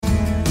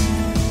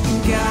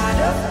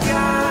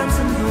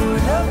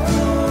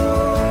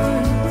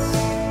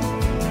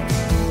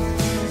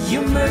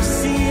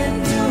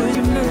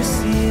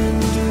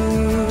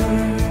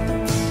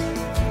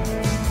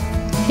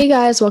Hey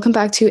guys, welcome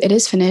back to It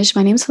Is Finished.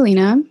 My name's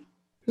Helena.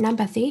 And I'm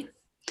Bethy.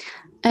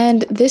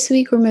 And this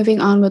week we're moving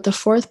on with the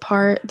fourth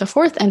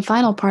and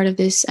final part of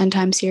this end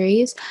time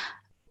series.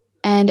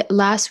 And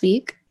last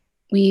week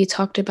we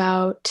talked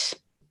about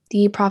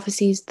the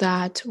prophecies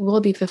that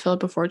will be fulfilled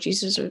before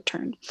Jesus'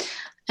 return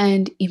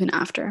and even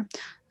after.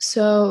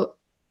 So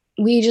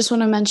we just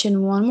want to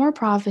mention one more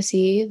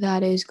prophecy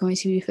that is going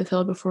to be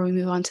fulfilled before we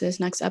move on to this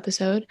next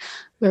episode,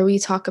 where we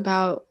talk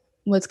about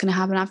what's going to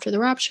happen after the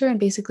rapture and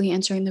basically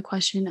answering the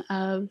question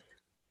of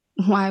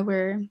why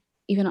we're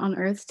even on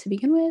earth to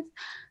begin with.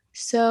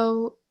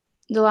 So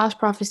the last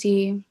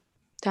prophecy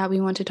that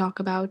we want to talk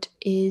about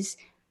is,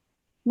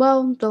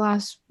 well, the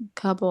last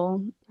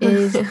couple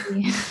is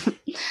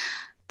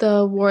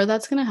the war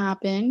that's going to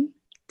happen,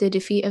 the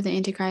defeat of the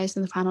Antichrist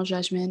and the final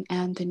judgment,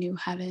 and the new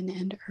heaven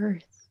and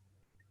earth.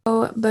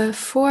 So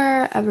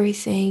before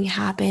everything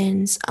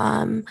happens,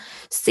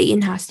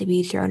 Satan has to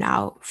be thrown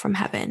out from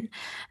heaven.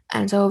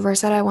 And so a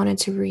verse that I wanted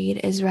to read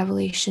is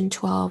Revelation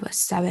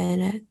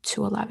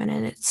 12:7-11.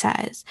 And it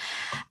says,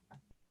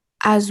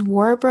 "As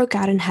war broke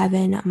out in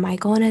heaven,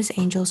 Michael and his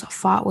angels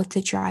fought with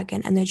the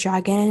dragon, and the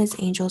dragon and his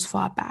angels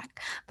fought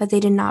back, but they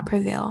did not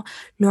prevail,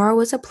 nor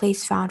was a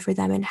place found for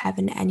them in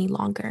heaven any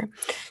longer.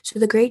 So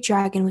the great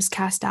dragon was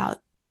cast out,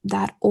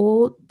 that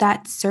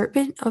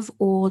serpent of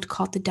old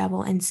called the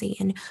devil and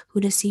Satan, who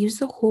deceives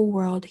the whole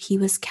world. He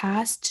was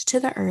cast to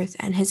the earth,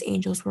 and his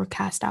angels were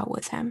cast out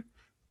with him.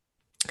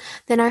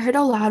 Then I heard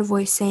a loud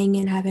voice saying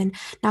in heaven,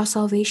 'Now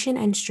salvation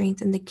and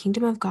strength and the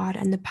kingdom of God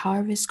and the power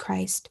of his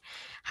Christ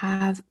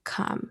have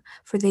come.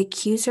 For the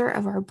accuser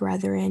of our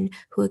brethren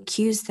who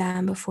accused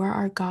them before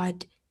our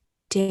God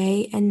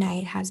day and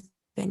night has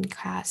been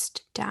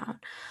cast down.'"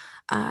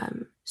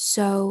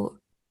 So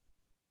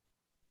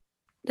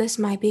this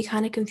might be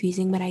kind of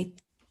confusing, but I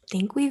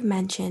think we've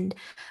mentioned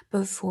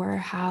before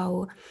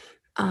how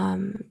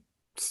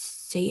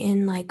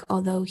Satan, like,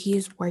 although he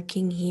is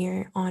working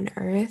here on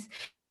earth,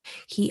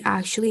 he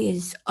actually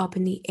is up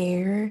in the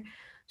air,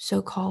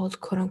 so-called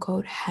quote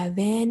unquote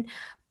heaven,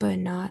 but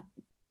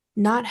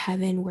not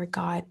heaven where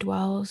God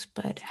dwells,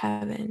 but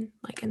heaven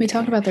like in we the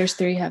talked air. about there's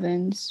 3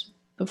 heavens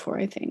before,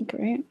 I think,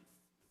 right?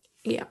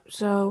 Yeah,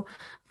 so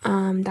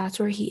that's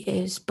where he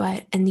is.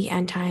 But in the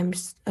end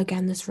times,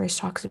 again, this verse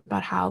talks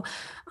about how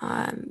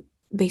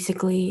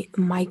basically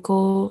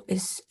Michael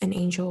is an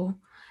angel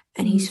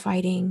and he's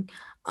fighting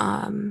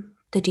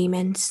the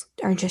demons.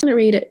 Or just I'm going to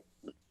read it.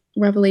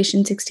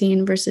 Revelation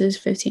 16 verses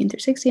 15 through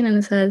 16, and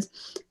it says,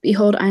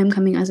 "Behold, I am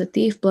coming as a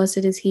thief. Blessed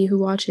is he who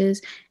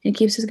watches and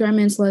keeps his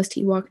garments, lest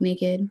he walk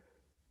naked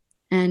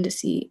and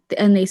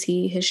they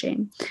see his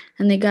shame.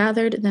 And they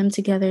gathered them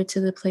together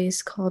to the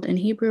place called in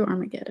Hebrew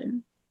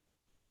Armageddon."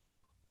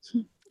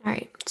 All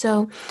right.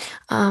 So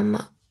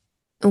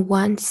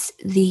once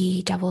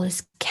the devil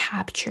is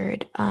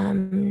captured,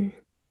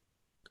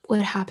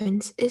 what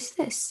happens is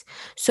this.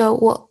 So,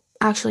 well,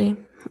 actually,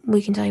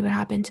 we can tell you what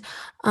happens.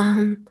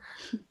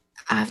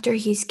 After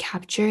he's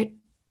captured,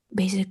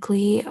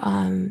 basically,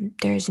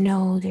 there's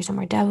no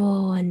more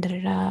devil and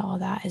all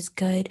that is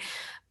good,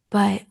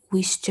 but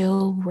we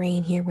still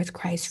reign here with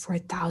Christ for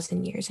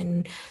 1,000 years,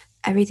 and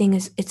everything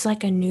it's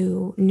like a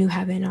new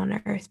heaven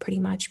on earth, pretty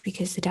much,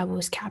 because the devil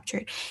was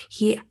captured.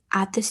 He,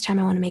 at this time,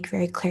 I want to make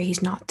very clear,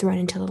 he's not thrown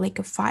into the lake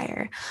of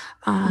fire.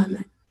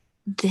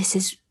 That's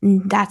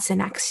the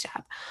next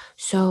step.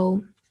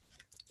 So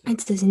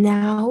it says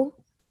now,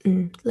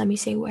 let me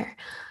say where.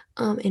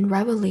 In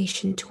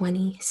Revelation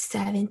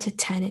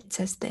 27-10, it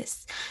says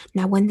this: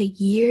 Now when the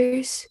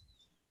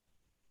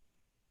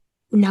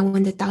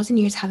 1,000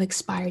 years have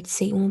expired,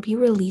 Satan will be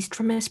released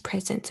from his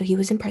prison. So he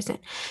was in prison,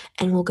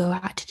 and will go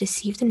out to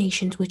deceive the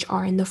nations which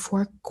are in the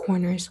 4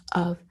 corners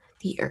of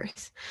the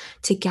earth,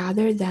 to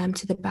gather them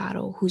to the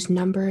battle, whose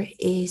number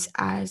is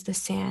as the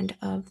sand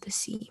of the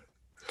sea.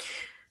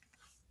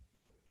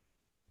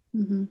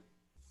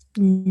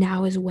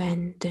 Now is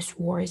when this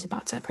war is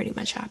about to pretty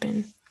much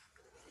happen.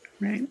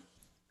 Right.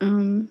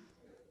 And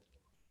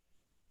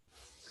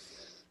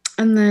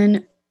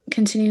then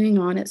continuing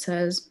on, it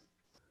says,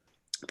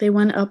 "They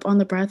went up on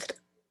the breadth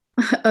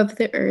of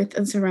the earth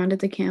and surrounded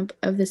the camp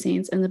of the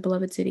saints and the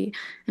beloved city.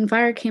 And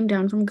fire came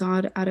down from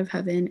God out of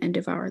heaven and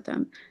devoured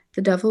them.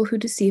 The devil who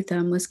deceived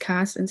them was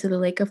cast into the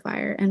lake of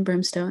fire and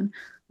brimstone,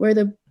 where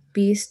the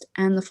beast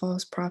and the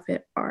false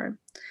prophet are.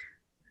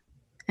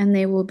 And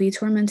they will be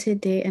tormented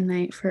day and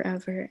night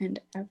forever and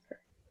ever."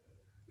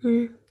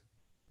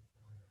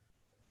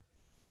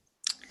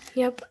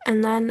 Yep.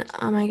 And then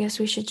I guess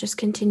we should just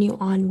continue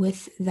on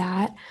with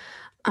that.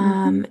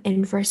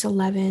 In verse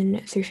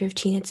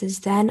 11-15, it says,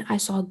 "Then I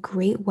saw a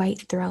great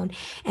white throne,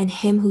 and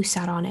him who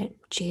sat on it,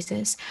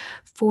 Jesus,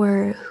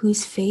 for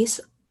whose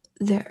face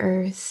the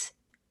earth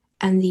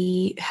and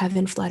the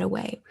heaven fled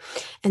away,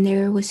 and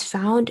there was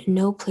found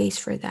no place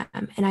for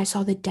them. And I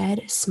saw the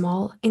dead,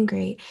 small and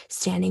great,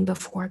 standing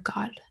before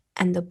God,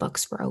 and the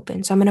books were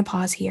open." So I'm going to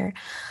pause here.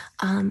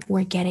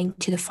 We're getting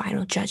to the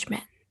final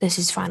judgment. This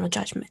is final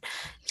judgment.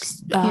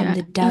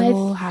 The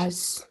devil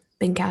has...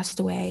 been cast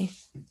away.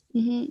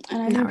 And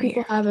I think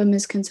people have a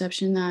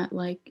misconception that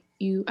like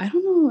I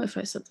don't know if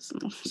I said this in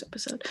the last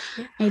episode.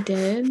 Yeah. I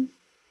did.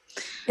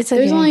 It's okay.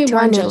 There's only to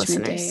one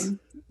judgment day.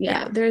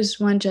 Yeah, there's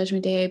one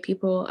judgment day.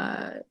 People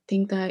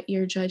think that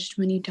you're judged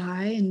when you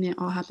die, and it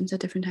all happens at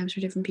different times for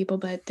different people.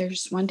 But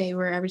there's one day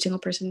where every single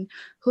person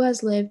who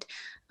has lived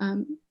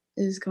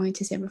is going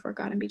to stand before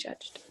God and be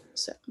judged.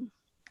 So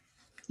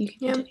you can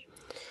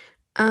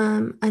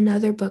continue.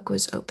 Another book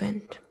was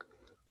opened,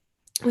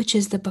 which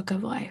is the Book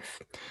of Life,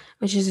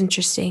 which is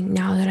interesting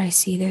now that I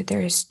see that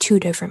there's two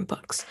different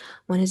books.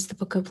 One is the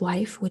Book of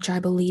Life, which I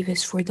believe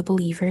is for the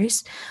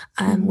believers,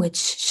 which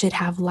should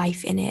have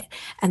life in it.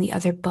 And the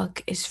other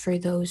book is for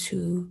those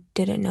who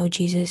didn't know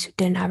Jesus, who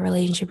didn't have a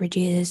relationship with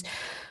Jesus,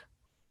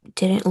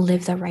 didn't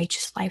live the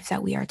righteous life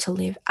that we are to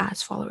live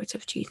as followers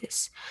of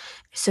Jesus.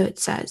 So it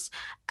says,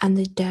 and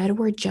the dead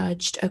were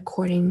judged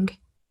according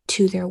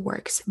to their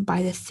works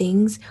by the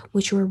things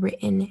which were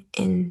written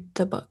in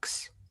the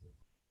books.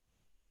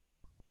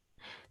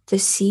 The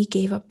sea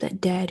gave up the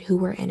dead who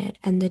were in it,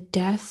 and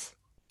death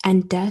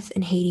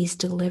and Hades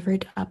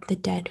delivered up the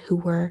dead who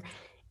were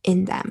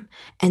in them,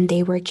 and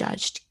they were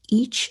judged.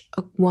 Each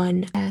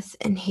one, death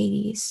and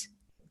Hades,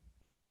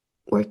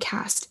 were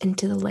cast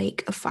into the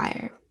lake of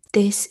fire.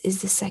 This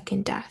is the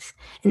second death,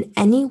 and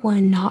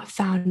anyone not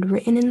found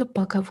written in the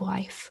book of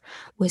life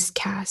was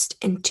cast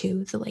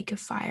into the lake of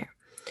fire.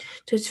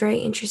 So it's very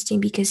interesting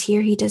because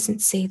here he doesn't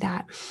say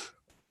that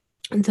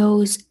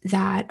those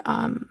that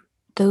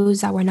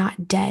were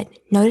not dead.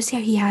 Notice how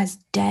he has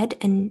dead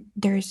and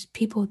there's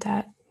people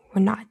that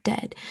were not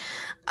dead.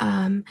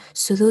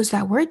 So those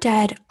that were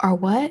dead are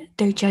what?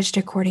 They're judged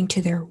according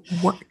to their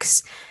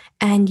works.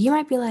 And you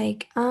might be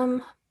like,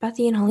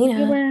 Bethy and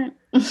Helena,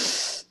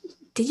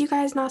 did you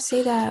guys not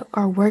say that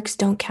our works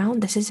don't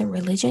count? This isn't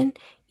religion?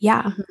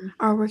 Yeah,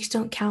 our works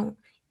don't count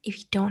if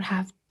you don't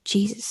have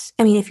Jesus.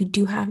 I mean, if you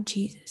do have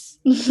Jesus.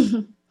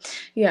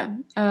 Yeah.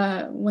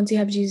 Once you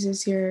have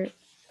Jesus,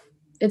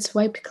 it's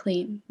wiped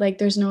clean. Like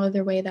there's no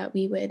other way that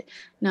we would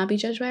not be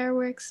judged by our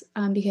works,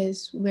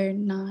 because we're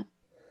not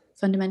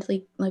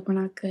fundamentally, like, we're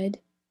not good.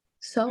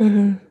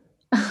 So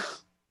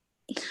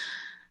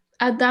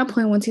at that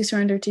point, once you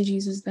surrender to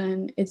Jesus,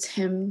 then it's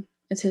him,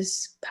 it's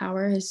his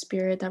power, his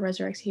spirit that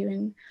resurrects you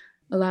and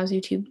allows you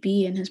to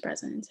be in his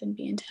presence and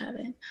be into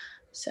heaven.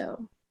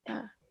 So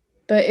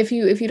but if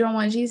you don't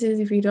want Jesus,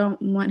 if you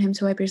don't want him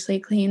to wipe your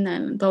slate clean,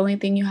 then the only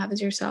thing you have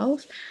is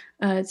yourself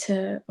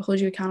to hold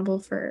you accountable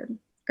for,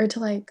 or to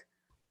like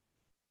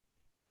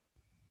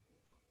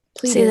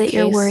say that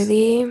you're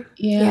worthy.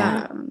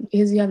 Yeah,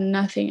 because you have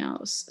nothing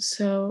else.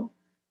 So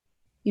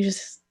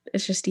it's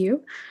just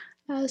you.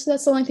 So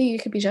that's the only thing you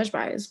could be judged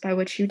by, is by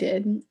what you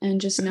did, and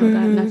just know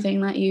that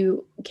nothing that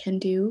you can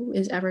do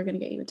is ever going to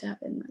get you into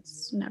heaven.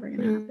 That's never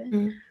going to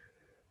happen.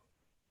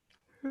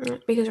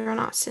 Because we're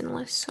not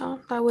sinless, so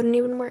that wouldn't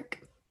even work.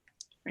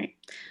 Right.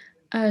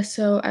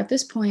 So at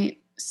this point,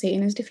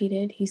 Satan is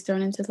defeated. He's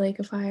thrown into the lake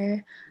of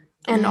fire.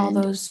 And all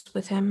those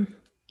with him.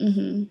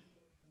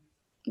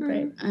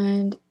 Right.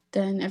 And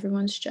then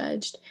everyone's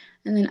judged.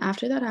 And then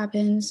after that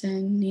happens,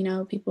 and,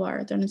 people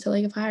are thrown into the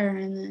lake of fire,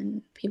 and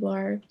then people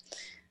are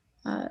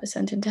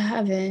sent into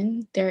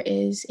heaven, there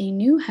is a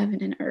new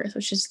heaven and earth,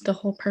 which is the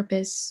whole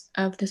purpose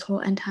of this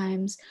whole end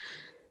times,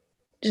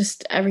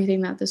 just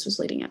everything that this was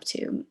leading up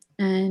to.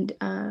 And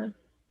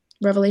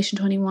Revelation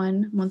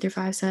 21,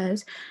 1-5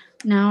 says,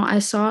 now I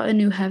saw a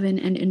new heaven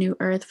and a new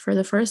earth, for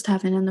the first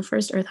heaven and the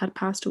first earth had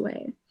passed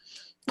away.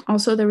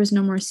 Also there was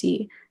no more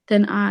sea.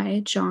 Then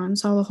I, John,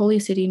 saw the holy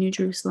city, New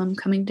Jerusalem,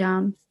 coming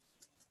down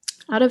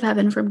out of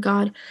heaven from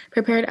God,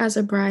 prepared as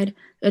a bride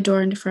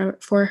adorned for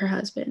her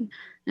husband.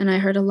 And I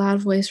heard a loud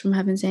voice from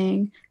heaven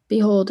saying,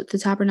 behold, the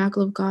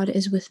tabernacle of God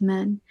is with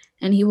men,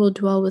 and he will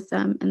dwell with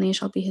them, and they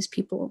shall be his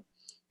people.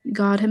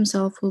 God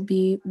himself will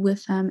be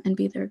with them and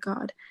be their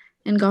God.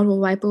 And God will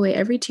wipe away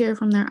every tear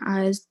from their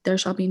eyes. There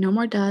shall be no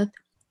more death,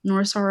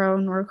 nor sorrow,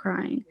 nor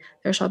crying.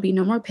 There shall be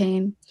no more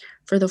pain,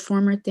 for the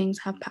former things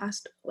have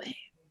passed away.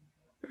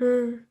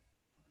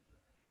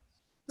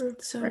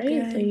 That's so right?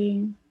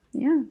 good.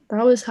 Yeah,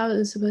 that was how it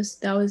was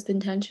supposed. That was the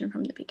intention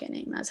from the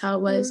beginning. That's how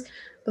it was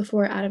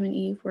before Adam and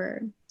Eve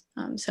were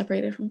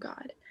separated from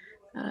God.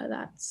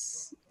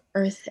 That's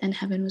earth and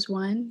heaven was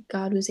one.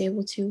 God was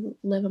able to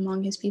live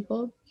among his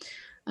people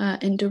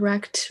in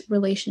direct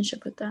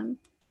relationship with them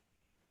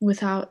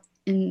without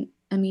a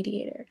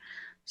mediator.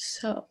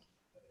 So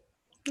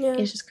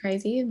it's just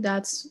crazy.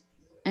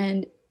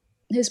 And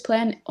his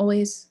plan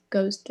always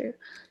goes through.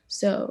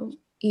 So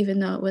even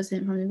though it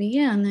wasn't from the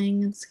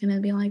beginning, it's going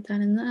to be like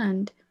that in the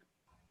end.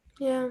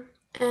 Yeah.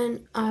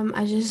 And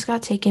I just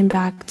got taken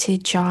back to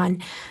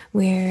John,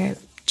 where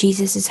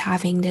Jesus is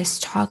having this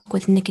talk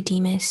with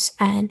Nicodemus,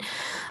 and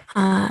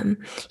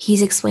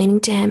he's explaining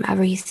to him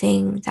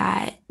everything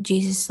that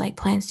Jesus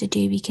plans to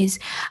do, because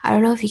I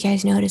don't know if you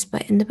guys noticed,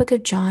 but in the book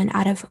of John,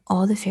 out of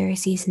all the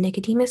Pharisees,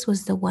 Nicodemus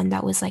was the one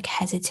that was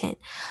hesitant.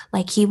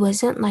 He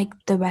wasn't like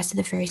the rest of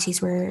the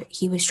Pharisees, where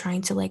he was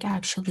trying to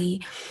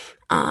actually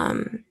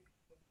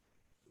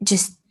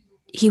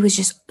he was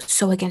just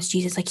so against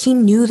Jesus. Like, he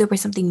knew there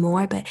was something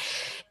more, but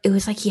it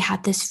was like he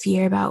had this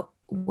fear about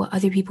what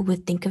other people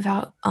would think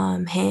about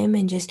him,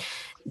 and just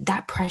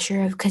that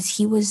pressure of, because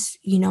he was,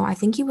 I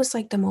think he was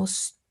like the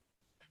most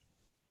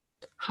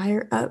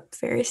higher up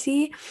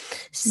Pharisee.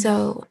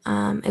 So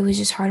it was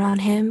just hard on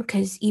him,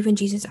 because even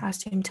Jesus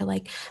asked him to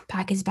like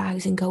pack his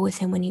bags and go with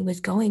him when he was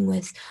going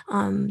with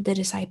the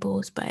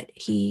disciples, but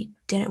he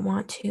didn't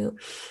want to.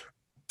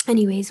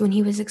 Anyways, when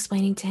he was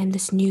explaining to him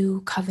this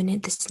new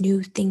covenant, this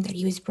new thing that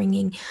he was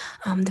bringing,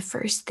 the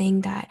first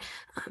thing that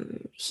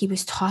he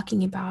was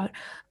talking about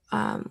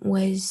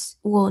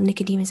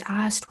Nicodemus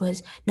asked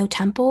was, no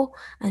temple?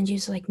 And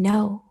Jesus was like,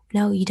 no,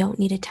 you don't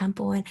need a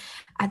temple. And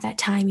at that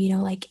time,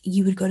 like,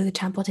 you would go to the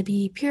temple to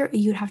be pure,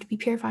 you would have to be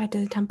purified to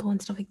the temple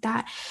and stuff like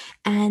that.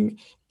 And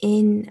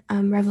in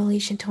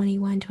Revelation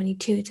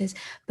 21:22, it says,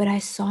 but I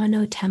saw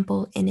no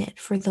temple in it,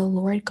 for the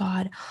Lord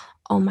God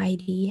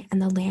Almighty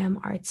and the Lamb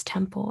are its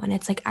temple. And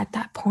it's like, at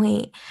that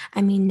point,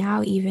 I mean,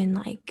 now even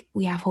like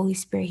we have Holy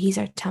Spirit, he's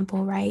our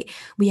temple, right?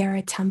 We are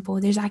a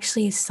temple. There's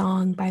actually a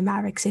song by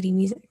Maverick City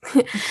Music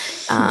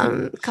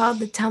called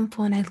The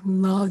Temple, and I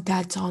love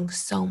that song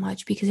so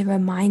much because it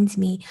reminds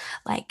me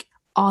like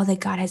all that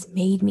God has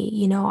made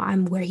me,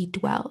 I'm where he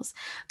dwells.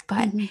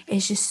 But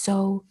it's just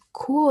so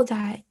cool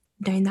that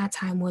during that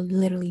time we'll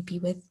literally be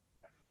with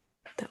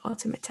the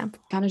ultimate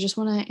temple. Kind of just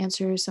want to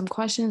answer some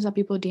questions that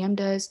people DM'd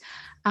us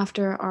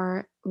after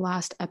our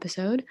last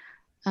episode.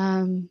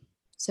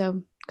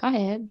 So go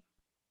ahead.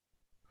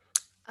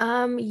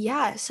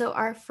 So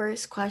our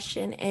first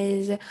question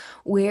is,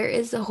 where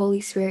is the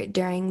Holy Spirit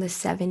during the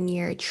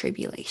 7-year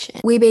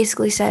tribulation? We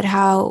basically said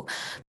how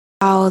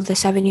the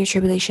 7-year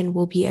tribulation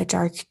will be a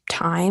dark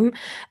time,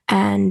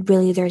 and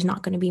really there's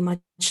not going to be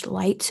much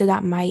light. So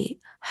that might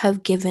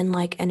have given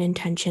like an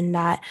intention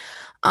that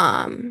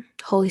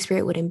Holy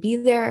Spirit wouldn't be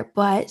there,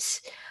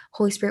 but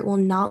Holy Spirit will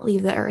not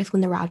leave the earth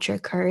when the rapture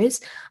occurs.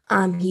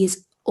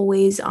 He's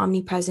always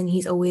omnipresent.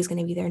 He's always going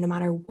to be there no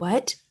matter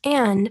what.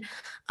 And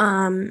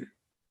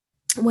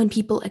when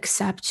people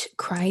accept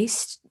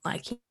Christ,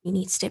 like, he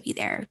needs to be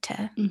there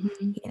to,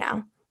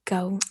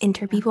 go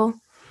enter people.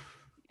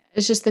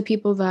 It's just the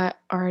people that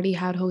already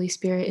had Holy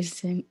Spirit,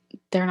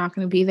 they're not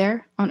going to be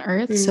there on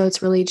earth. So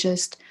it's really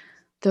just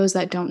those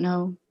that don't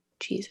know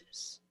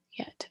Jesus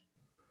yet,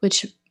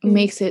 which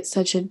makes it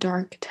such a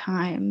dark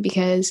time,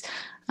 because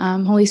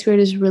Holy Spirit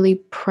is really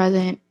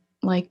present,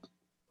 like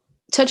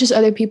touches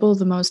other people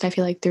the most, I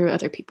feel like, through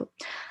other people.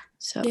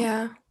 So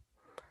yeah.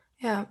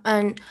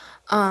 And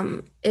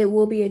it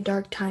will be a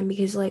dark time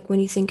because, like, when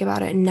you think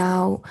about it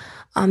now,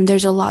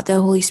 there's a lot that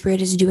the Holy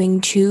Spirit is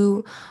doing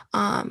to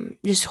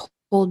just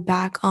hold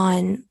back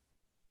on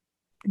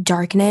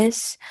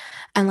darkness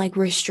and like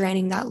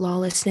restraining that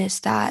lawlessness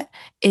that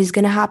is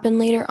going to happen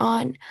later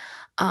on.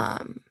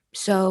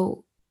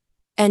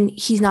 And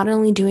he's not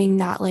only doing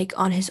that like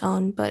on his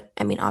own, but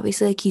I mean,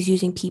 obviously, like, he's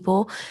using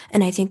people.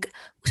 And I think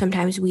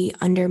sometimes we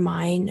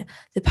undermine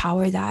the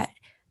power that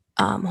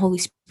Holy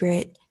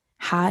Spirit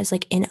has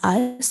like in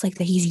us, like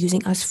that he's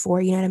using us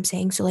for, you know what I'm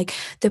saying? So like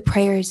the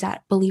prayers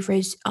that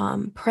believers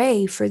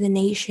pray for the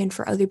nation,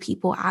 for other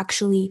people,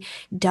 actually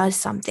does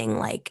something.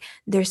 Like,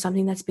 there's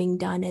something that's being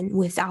done, and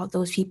without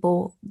those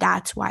people,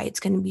 that's why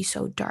it's going to be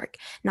so dark.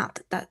 Not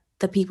that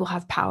the people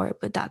have power,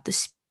 but that the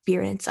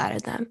Spirit inside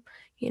of them,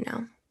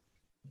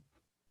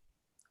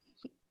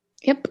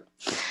 Yep.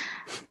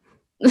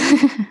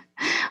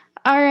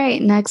 All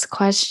right, next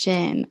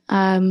question.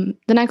 The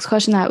next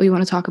question that we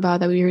want to talk about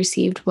that we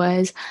received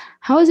was,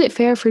 how is it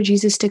fair for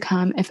Jesus to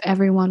come if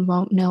everyone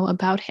won't know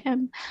about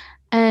him?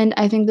 And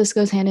I think this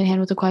goes hand in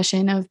hand with the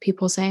question of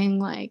people saying,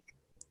 like,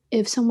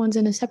 if someone's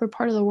in a separate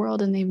part of the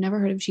world and they've never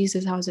heard of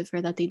Jesus, how is it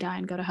fair that they die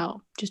and go to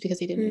hell just because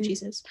they didn't know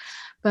Jesus?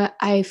 But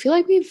I feel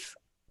like I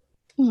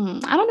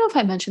don't know if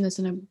I mentioned this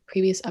in a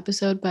previous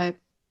episode, but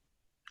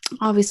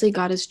obviously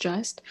God is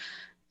just,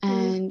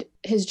 and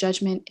his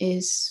judgment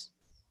is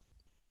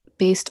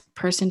based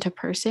person to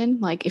person.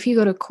 Like, if you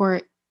go to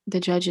court, the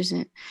judge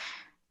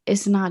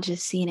it's not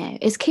just seen it,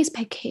 it's case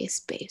by case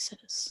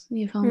basis,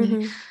 you feel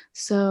me?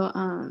 So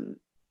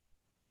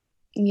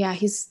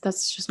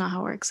that's just not how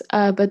it works.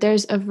 But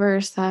there's a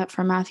verse that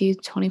from Matthew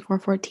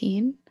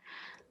 24:14,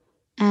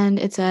 and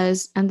it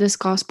says, and this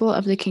gospel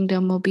of the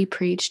kingdom will be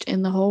preached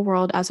in the whole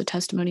world as a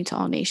testimony to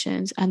all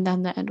nations, and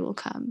then the end will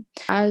come.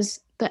 As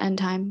the end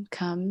time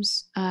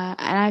comes, and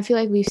I feel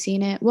like we've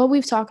seen it, well,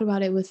 we've talked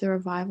about it with the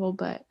revival,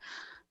 but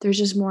there's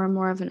just more and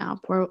more of an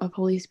outpour of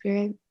Holy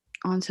Spirit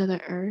onto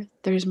the earth.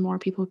 There's more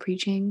people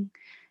preaching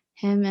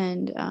him,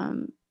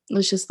 and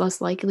it's just less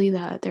likely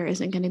that there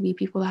isn't going to be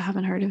people that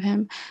haven't heard of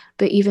him.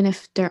 But even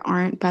if there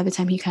aren't, by the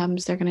time he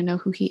comes, they're going to know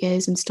who he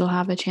is and still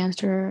have a chance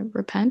to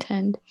repent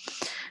and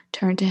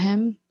turn to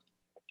him.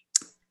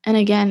 And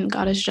again,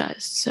 God is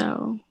just,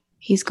 so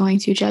he's going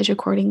to judge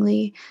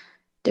accordingly,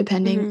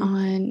 depending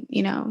on,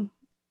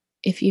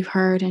 if you've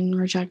heard and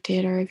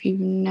rejected, or if you've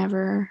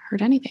never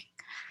heard anything.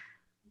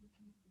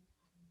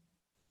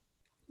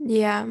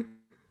 Yeah.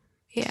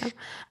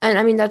 And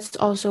I mean, that's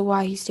also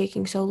why he's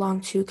taking so long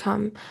to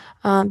come,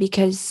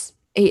 because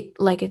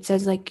it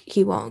says like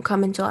he won't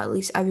come until at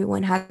least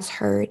everyone has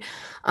heard.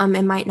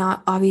 It might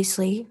not,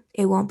 obviously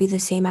it won't be the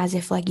same as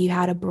if like you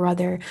had a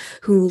brother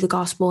who knew the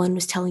gospel and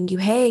was telling you,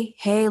 hey,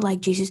 like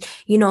Jesus,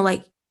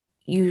 like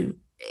you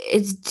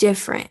it's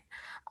different.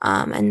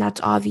 And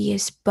that's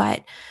obvious,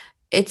 but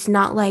it's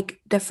not like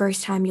the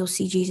first time you'll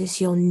see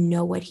Jesus, you'll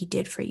know what he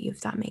did for you,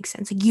 if that makes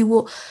sense. Like you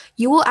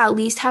will at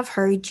least have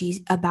heard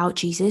about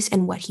Jesus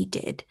and what he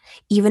did,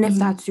 even if Mhm.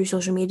 that's through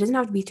social media. It doesn't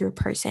have to be through a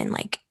person.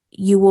 Like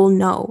you will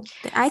know.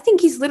 I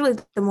think he's literally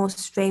the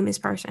most famous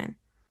person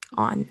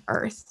on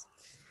earth.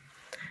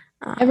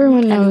 Everyone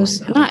Everyone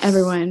knows, not knows.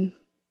 everyone,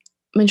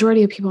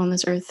 majority of people on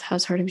this earth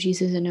has heard of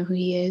Jesus and know who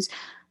he is.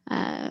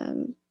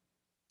 Um,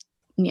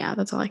 yeah,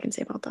 that's all I can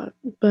say about that.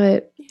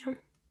 But Yeah.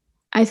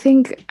 I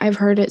think I've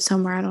heard it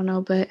somewhere, I don't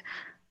know, but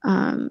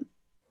um,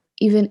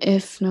 even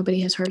if nobody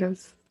has heard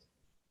of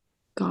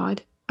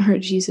God or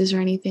Jesus or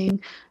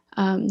anything,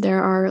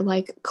 there are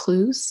like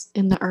clues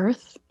in the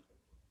earth.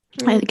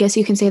 I Mm. guess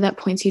you can say that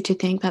points you to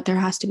think that there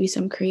has to be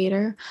some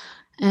creator,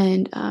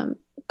 and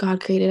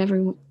God created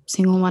every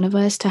single one of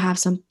us to have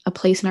a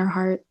place in our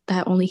heart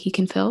that only He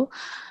can fill.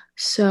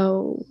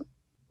 So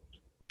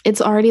it's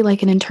already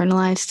like an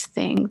internalized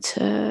thing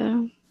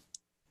to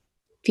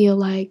feel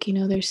like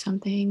there's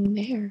something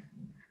there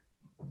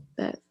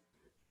that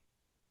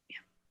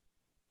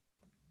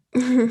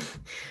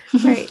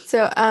Right.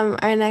 So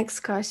our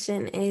next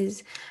question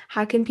is,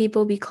 how can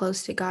people be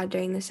close to God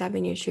during the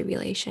 7-year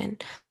tribulation?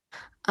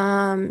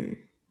 Um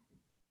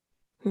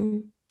hmm,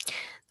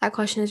 that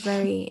question is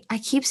very, I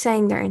keep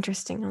saying they're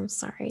interesting. I'm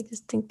sorry. I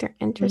just think they're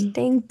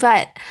interesting,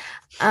 but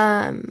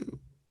um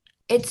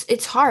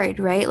it's hard,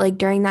 right? Like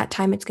during that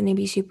time it's going to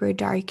be super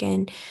dark,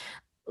 and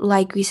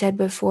like we said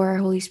before,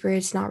 Holy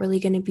Spirit's not really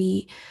going to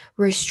be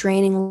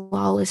restraining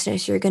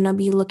lawlessness. You're going to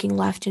be looking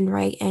left and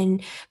right,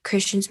 and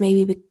Christians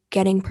may be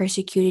getting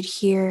persecuted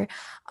here.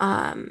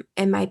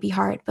 It might be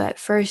hard, but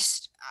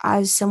first,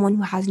 as someone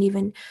who hasn't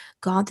even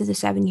gone through the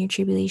 7-year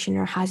tribulation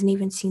or hasn't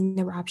even seen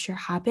the rapture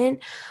happen,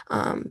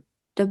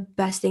 the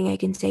best thing I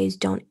can say is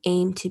don't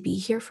aim to be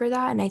here for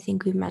that. And I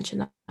think we've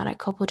mentioned that a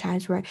couple of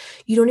times, where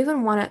you don't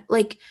even want to,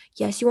 like,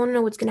 yes, you want to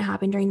know what's going to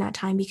happen during that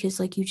time, because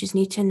like you just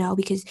need to know,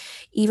 because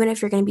even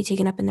if you're going to be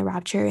taken up in the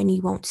rapture and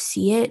you won't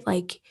see it,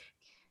 like,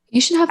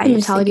 you should have I the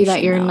just think mentality you that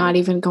should you're know. not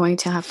even going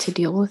to have to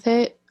deal with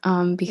it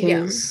Yeah.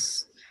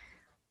 because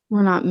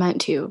we're not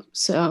meant to.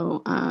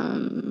 So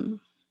don't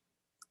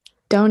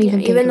Yeah. even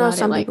think Even though about it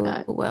some like people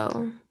that.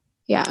 will.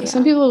 Yeah,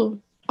 some Yeah. people,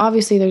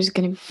 obviously there's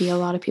going to be a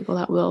lot of people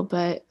that will,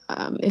 but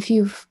if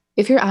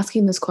you're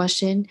asking this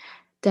question,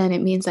 then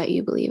it means that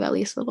you believe at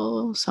least a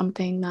little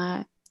something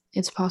that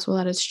it's possible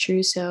that it's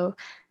true. So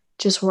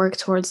just work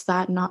towards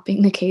that not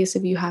being the case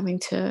of you having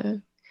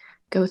to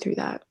go through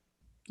that,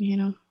 you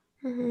know?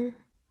 Hmm.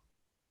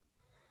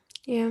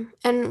 Yeah.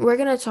 And we're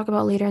going to talk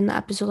about later in the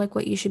episode, like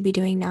what you should be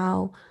doing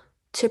now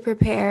to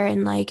prepare,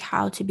 and like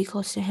how to be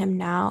close to him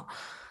now.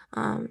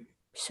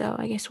 So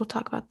I guess we'll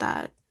talk about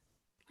that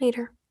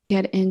later.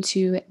 Get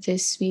into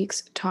this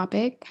week's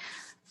topic.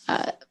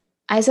 Uh,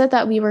 I said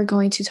that we were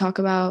going to talk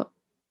about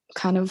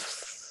kind of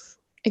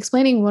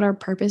explaining what our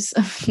purpose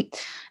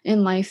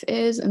in life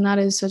is, and that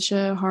is such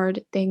a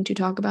hard thing to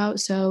talk about.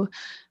 So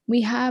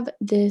we have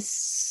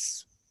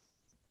this,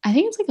 I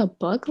think it's like a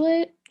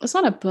booklet. It's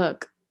not a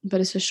book,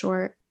 but it's a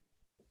short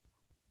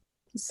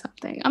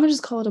something. I'm gonna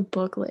just call it a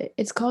booklet.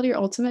 It's called Your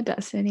Ultimate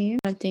Destiny.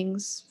 Of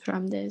things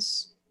from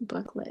this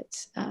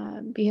booklet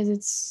because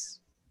it's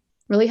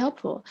really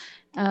helpful.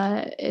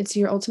 It's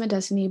Your Ultimate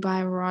Destiny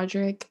by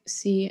Roderick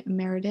C.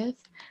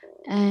 Meredith.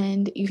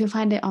 And you can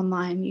find it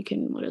online. You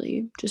can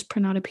literally just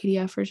print out a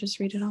PDF or just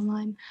read it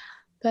online.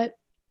 But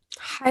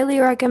Highly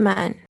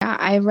recommend. yeah,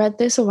 I read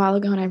this a while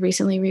ago and I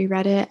recently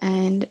reread it.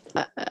 And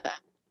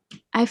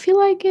I feel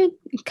like it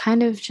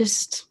kind of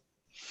just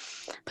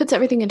puts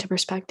everything into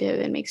perspective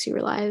and makes you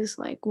realize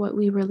like what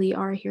we really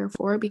are here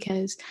for.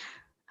 Because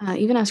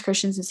even as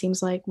Christians, it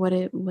seems like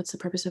what's the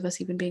purpose of us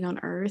even being on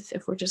earth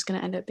if we're just going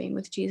to end up being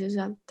with Jesus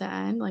at the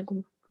end? Like,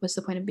 what's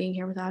the point of being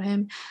here without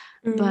him?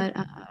 Mm. But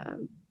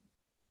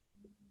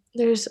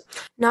there's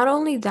Not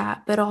only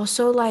that, but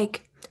also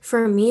like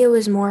for me, it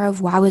was more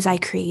of, why was I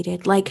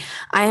created? Like,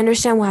 I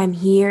understand why I'm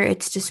here.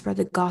 It's to spread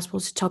the gospel,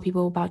 to tell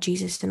people about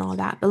Jesus and all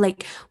that. But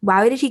like,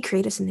 why did he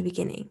create us in the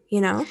beginning?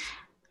 You know?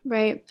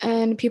 right,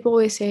 and people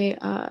always say,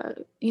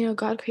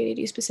 God created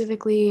you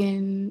specifically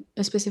in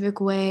a specific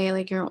way.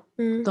 Like you're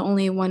Mm, the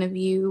only one of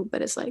you.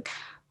 But it's like,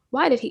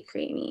 why did he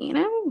create me?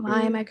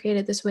 Why am mm, I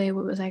created this way?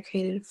 What was I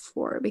created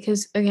for?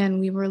 Because again,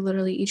 we were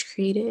literally each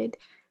created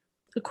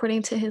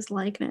according to his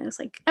likeness,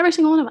 like every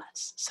single one of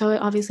us. So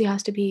it obviously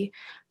has to be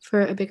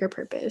for a bigger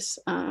purpose.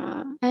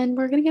 And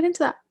we're going to get into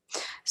that.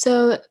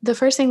 So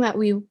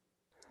the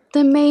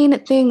main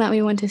thing that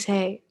we want to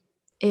say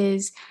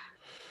is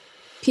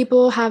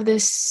people have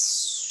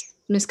this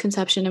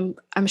misconception, and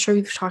I'm sure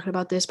we've talked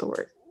about this, but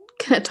we're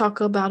going to talk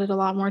about it a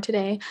lot more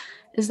today,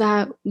 is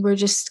that we're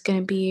just going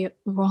to be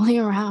rolling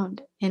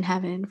around in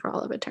heaven for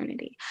all of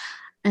eternity.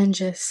 And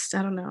just,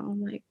 I don't know,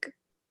 like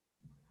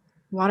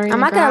watering I'm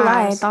the not gonna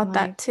lie, I grass. thought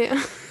Like, that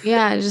too.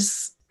 yeah,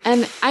 just,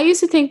 and I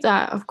used to think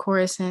that, of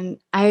course, and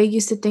I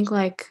used to think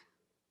like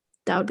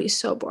that would be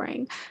so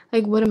boring.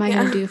 Like, what am I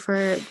gonna Yeah. do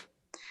for,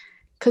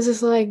 because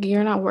it's like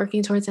you're not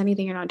working towards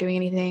anything, you're not doing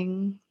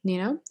anything, you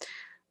know?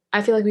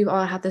 I feel like we've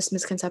all had this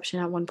misconception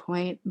at one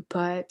point,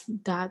 but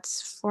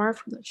that's far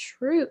from the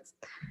truth.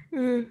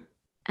 Mm,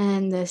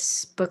 And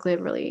this booklet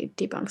really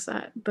debunks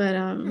that. But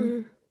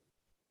mm,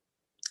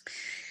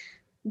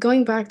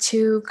 going back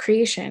to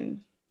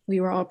creation, we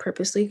were all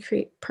purposefully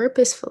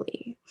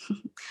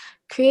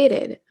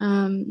created.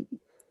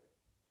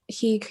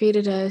 He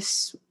created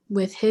us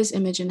with his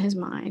image in his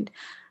mind.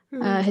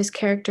 mm, His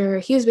character,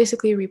 he was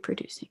basically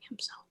reproducing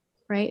himself,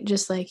 right?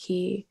 Just like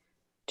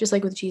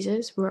with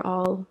Jesus, we're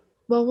all,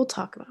 well, we'll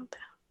talk about that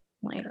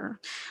later.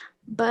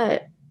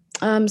 But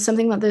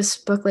something that this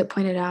booklet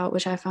pointed out,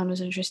 which I found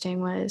was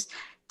interesting, was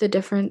the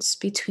difference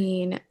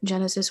between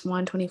Genesis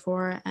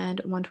 1:24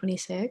 and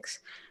 1:26,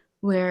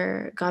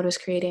 where God was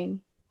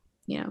creating,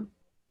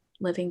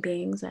 living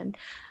beings. And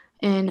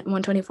in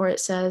 1:24 it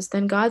says,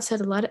 "Then God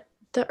said, let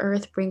the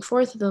earth bring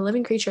forth the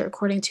living creature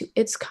according to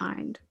its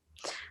kind."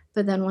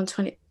 But then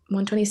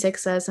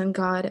 126 says, "And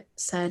God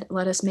said,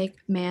 let us make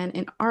man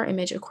in our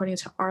image according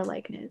to our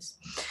likeness."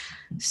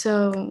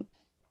 So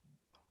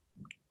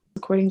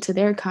according to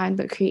their kind,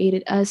 but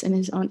created us in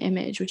his own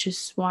image, which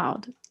is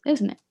wild,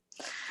 isn't it?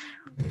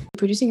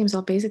 Producing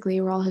himself, basically,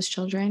 we're all his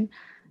children.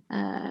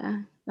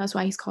 That's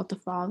why he's called the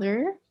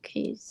Father,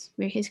 because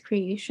we're his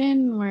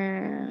creation.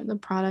 We're the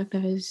product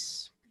of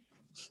his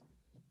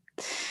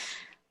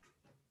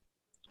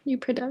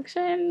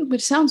reproduction,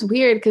 which sounds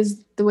weird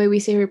because the way we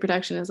say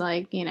reproduction is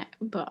like,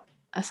 but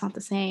that's not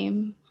the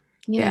same.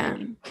 You know what I yeah.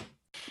 mean?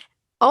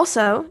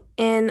 Also,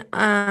 in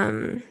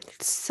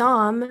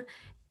Psalm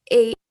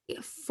 8,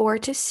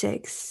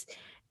 4-6,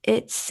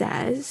 it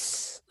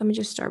says, let me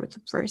just start with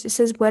the verse. It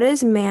says, "What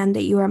is man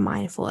that you are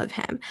mindful of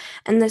him,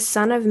 and the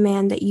son of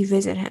man that you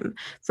visit him?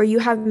 For you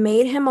have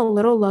made him a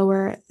little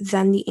lower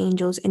than the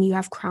angels, and you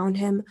have crowned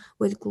him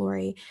with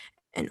glory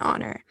and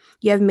honor.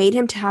 You have made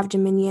him to have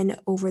dominion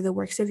over the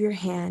works of your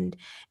hand.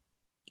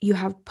 You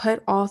have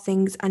put all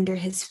things under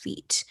his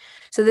feet."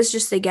 So this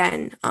just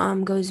again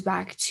goes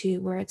back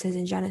to where it says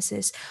in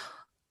Genesis,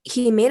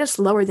 he made us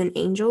lower than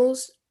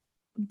angels,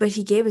 but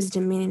he gave us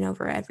dominion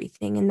over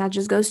everything. And that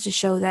just goes to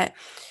show that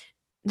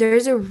there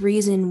is a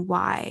reason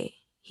why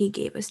he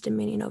gave us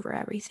dominion over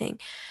everything.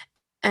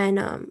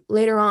 And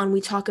later on, we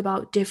talk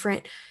about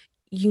different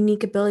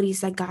unique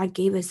abilities that God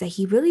gave us that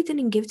he really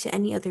didn't give to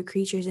any other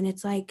creatures. And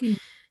it's like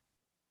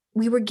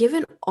we were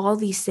given all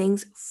these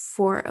things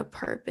for a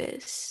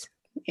purpose.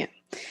 Yeah.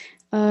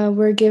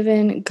 We're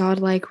given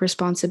godlike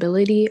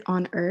responsibility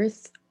on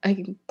earth.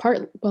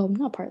 Well,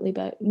 not partly,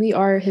 but we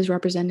are his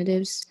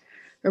representatives,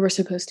 or we're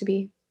supposed to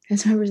be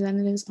his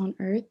representatives on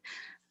earth.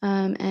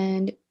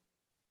 And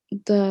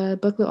the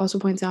booklet also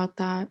points out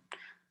that,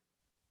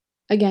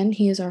 again,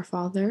 he is our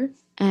father,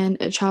 and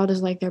a child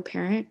is like their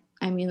parent.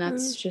 I mean,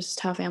 that's just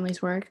how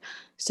families work.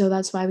 So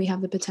that's why we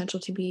have the potential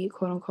to be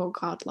quote unquote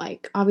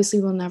godlike. Obviously,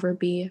 we'll never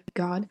be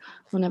God.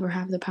 We'll never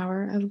have the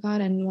power of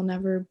God, and we'll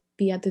never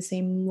be at the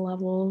same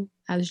level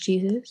as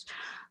Jesus.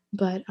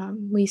 But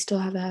we still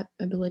have that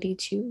ability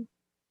to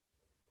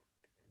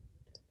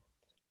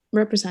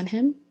represent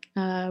him.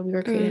 We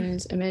were created in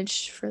his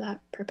image for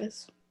that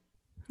purpose.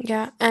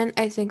 Yeah, and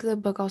I think the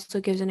book also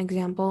gives an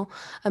example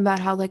about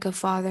how like a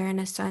father and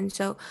a son,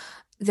 so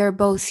they're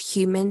both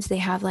humans, they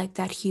have like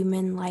that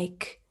human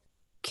like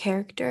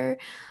character,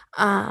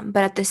 but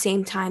at the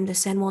same time the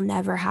son will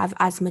never have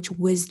as much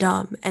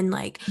wisdom and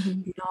like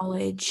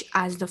knowledge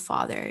as the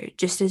father,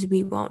 just as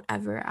we won't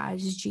ever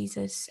as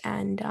Jesus.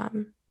 And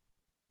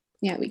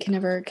Yeah, we can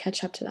never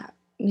catch up to that.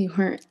 We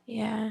weren't.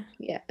 yeah,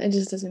 It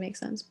just doesn't make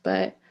sense.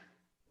 But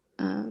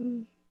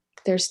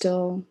they're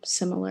still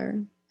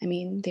similar. I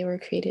mean, they were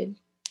created,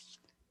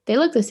 they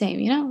look the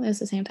same, it's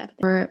the same type of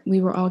thing. We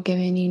were all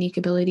given unique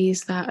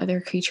abilities that other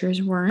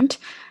creatures weren't.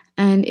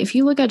 And if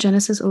you look at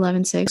Genesis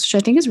 11:6, which I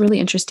think is really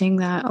interesting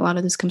that a lot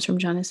of this comes from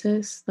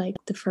Genesis, like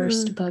the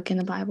first book in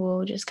the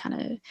Bible, just kind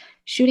of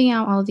shooting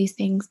out all of these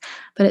things.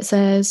 But it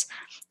says,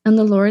 "And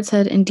the Lord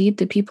said, indeed,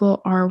 the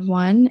people are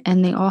one,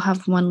 and they all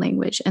have one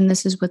language, and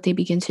this is what they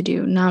begin to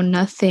do. Now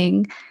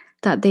nothing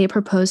that they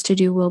propose to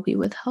do will be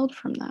withheld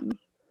from them."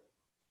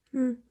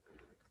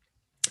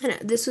 and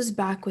this was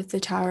back with the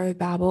Tower of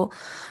Babel,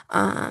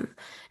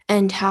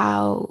 and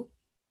how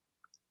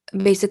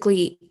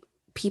basically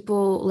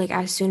people like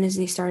as soon as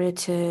they started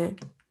to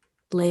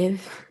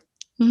live,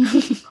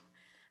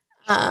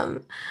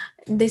 um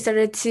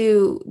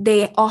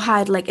they all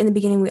had like in the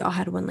beginning we all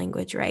had one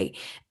language, right?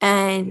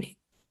 And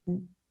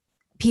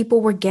people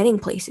were getting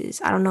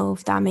places. I don't know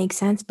if that makes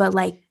sense, but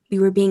like we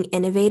were being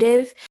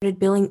innovative, started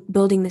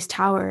building this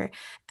tower,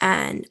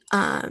 and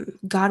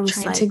God was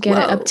Trying to like, get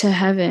it up whoa, to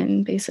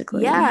heaven,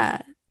 basically.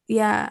 yeah,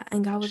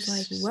 and God was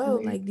like, So whoa,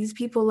 weird. like these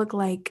people look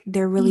like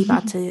they're really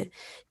about to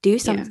do Yeah.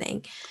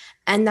 something.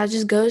 And that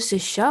just goes to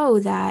show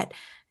that,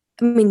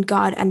 I mean,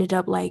 God ended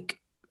up like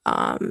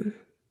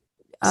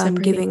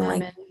Separating giving them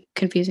like and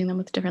confusing them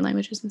with different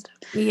languages and stuff.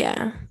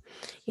 Yeah.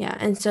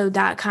 And so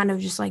that kind of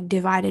just like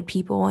divided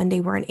people, and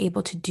they weren't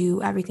able to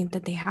do everything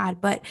that they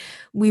had. But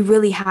we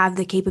really have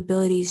the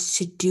capabilities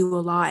to do a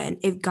lot. And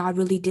if God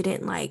really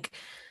didn't like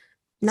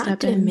not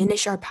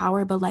diminish our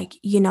power, but like,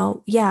 we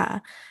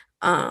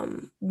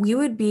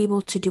would be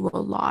able to do a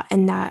lot.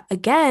 And that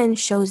again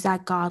shows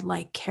that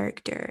God-like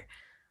character.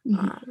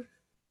 Mm-hmm.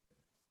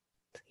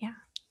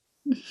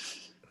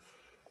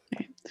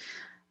 Right.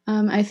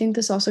 I think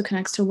this also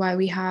connects to why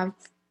we have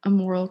a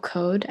moral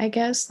code, I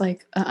guess,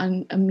 like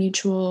a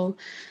mutual,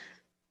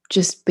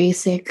 just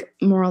basic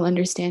moral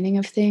understanding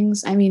of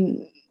things. I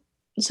mean,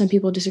 some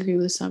people disagree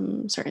with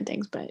some certain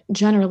things, but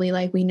generally,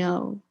 like, we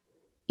know,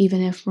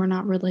 even if we're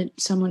not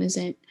someone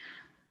isn't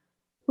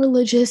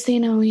religious, they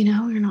know,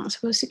 you're not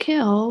supposed to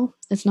kill.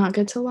 It's not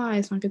good to lie.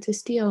 It's not good to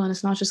steal. And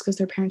it's not just because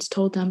their parents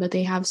told them, but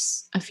they have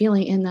a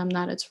feeling in them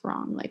that it's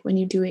wrong. Like, when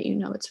you do it,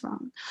 it's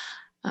wrong.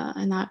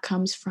 And that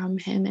comes from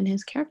him and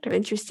his character.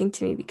 Interesting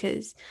to me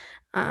because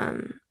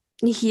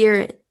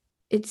here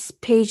it's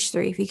page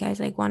 3 if you guys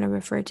like want to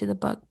refer to the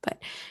book,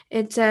 but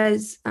it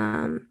says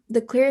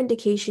the clear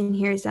indication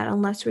here is that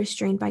unless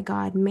restrained by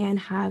God,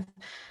 man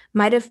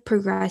might have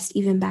progressed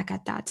even back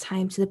at that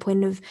time to the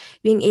point of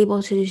being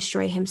able to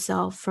destroy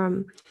himself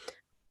from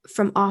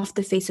off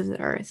the face of the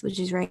earth, which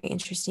is very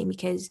interesting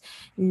because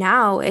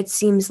now it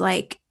seems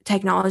like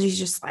technology is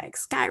just like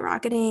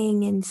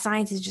skyrocketing and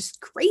science is just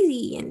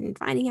crazy and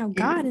finding out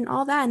God and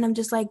all that. And I'm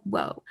just like,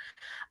 whoa,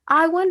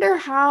 I wonder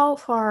how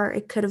far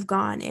it could have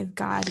gone if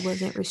God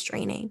wasn't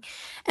restraining.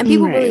 And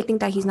people really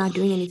think that he's not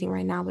doing anything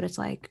right now, but it's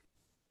like,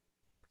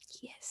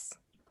 yes.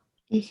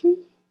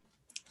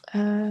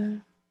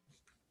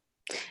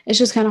 It's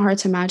just kind of hard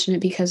to imagine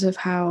it because of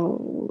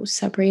how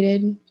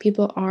separated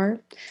people are.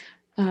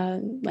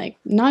 Like,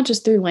 not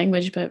just through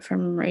language, but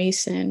from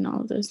race and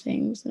all those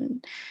things.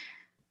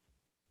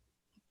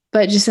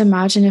 But just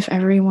imagine if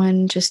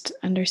everyone just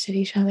understood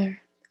each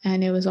other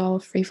and it was all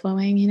free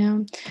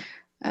flowing,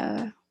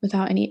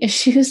 without any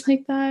issues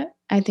like that.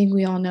 I think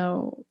we all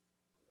know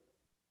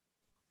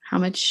how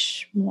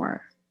much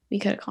more we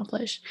could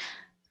accomplish.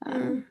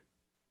 But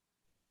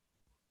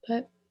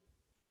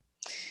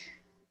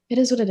it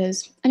is what it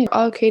is. Anyway,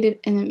 all created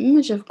in the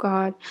image of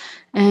God,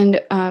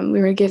 and we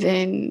were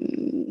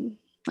given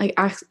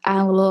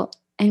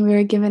and we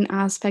were given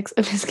aspects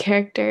of his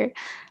character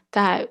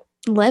that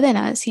live in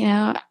us.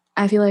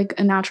 I feel like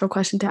a natural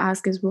question to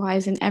ask is, why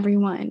isn't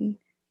everyone,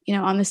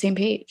 on the same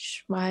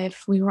page? Why,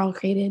 if we were all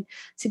created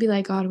to be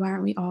like God, why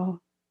aren't we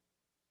all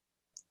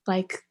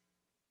like,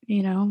 do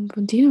you know what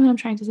I'm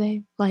trying to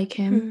say? Like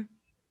him.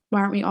 Why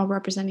aren't we all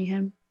representing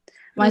him?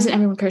 Why isn't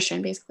everyone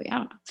Christian, basically? I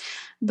don't know.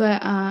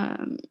 But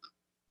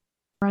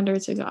surrender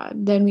to God,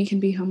 then we can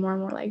become more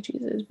and more like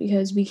Jesus,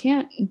 because we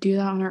can't do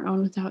that on our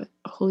own without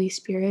Holy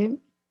Spirit,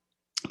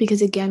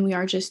 because again, we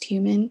are just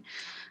human.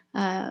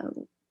 We're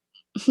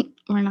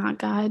not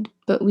God,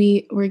 but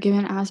we're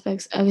given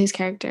aspects of his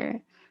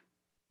character,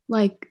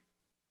 like,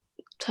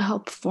 to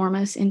help form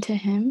us into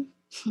him,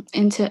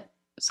 into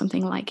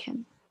something like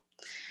him,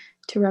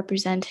 to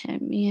represent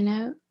him,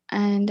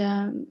 and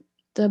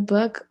the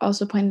book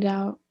also pointed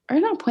out, or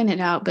not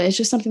pointed out, but it's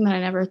just something that I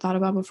never thought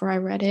about before I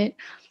read it,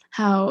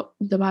 how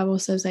the Bible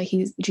says that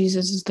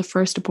Jesus is the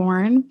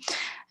firstborn.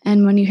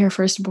 And when you hear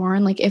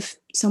firstborn, like, if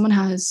someone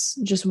has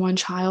just one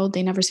child,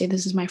 they never say,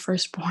 this is my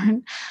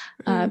firstborn,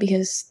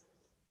 because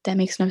that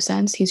makes no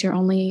sense. He's your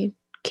only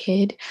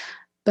kid.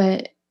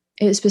 But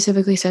it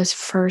specifically says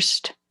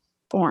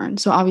firstborn.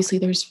 So obviously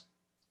there's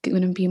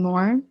going to be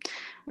more.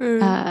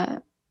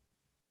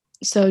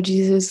 So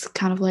Jesus is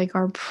kind of like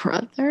our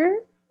brother,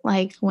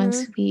 like,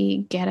 once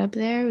we get up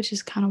there, which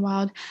is kind of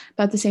wild.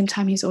 But at the same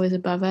time, he's always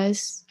above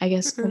us, I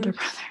guess, older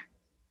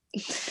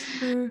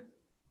brother.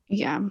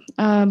 Yeah.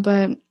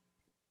 But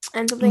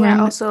and something I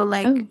also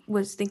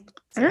was thinking,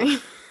 sorry.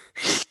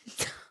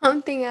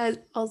 Something I was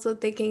also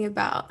thinking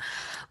about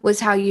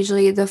was how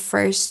usually the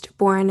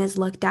firstborn is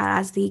looked at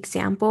as the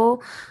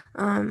example,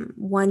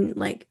 one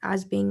like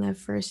as being a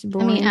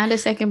firstborn. I mean, and a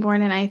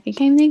secondborn, and I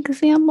think I'm the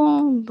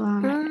example,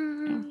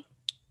 but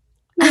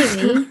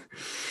maybe.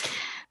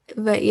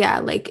 But yeah,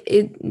 like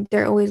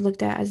they're always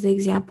looked at as the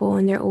example,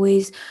 and they're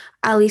always,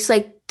 at least,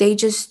 like, they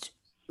just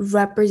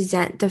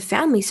represent the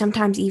family.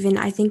 Sometimes even,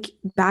 I think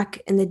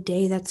back in the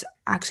day, that's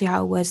actually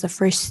how it was. The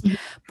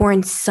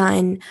firstborn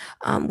son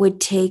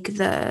would take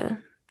the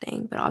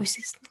thing, but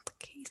obviously it's not the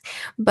case.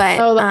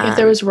 But like, if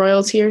there was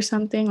royalty or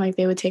something, like,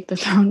 they would take the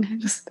throne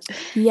next.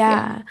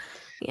 Yeah.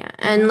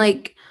 And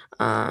like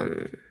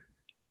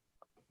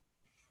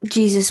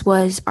Jesus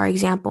was our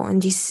example,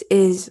 and Jesus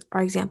is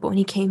our example. When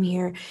he came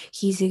here,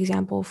 he's the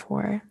example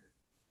for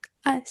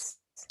us.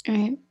 All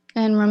right.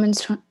 And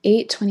Romans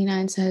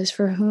 8:29 says,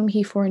 for whom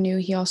he foreknew,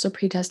 he also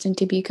predestined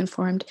to be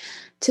conformed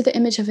to the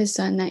image of his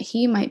son, that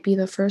he might be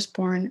the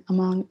firstborn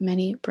among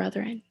many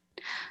brethren.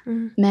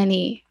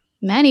 Many,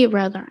 many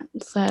brethren.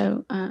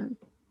 So,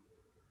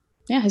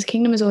 his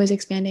kingdom is always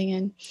expanding,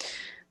 and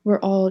we're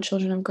all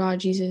children of God.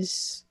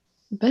 Jesus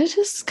But it's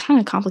just kind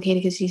of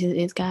complicated because Jesus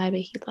is God, but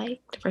he's like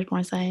the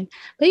firstborn son.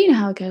 But you know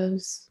how it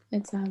goes.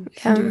 It's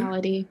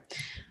duality.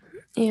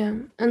 Yeah.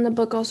 And the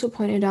book also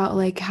pointed out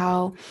like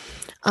how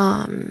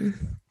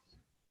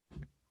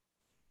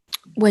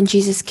when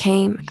Jesus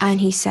came and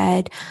he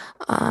said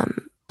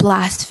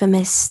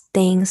blasphemous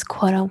things,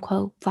 quote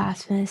unquote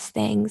blasphemous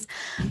things,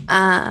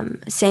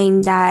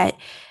 saying that,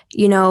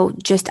 you know,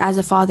 just as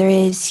a father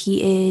is,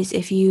 he is.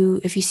 If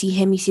you see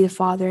him, you see the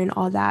Father, and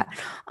all that.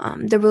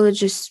 The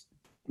religious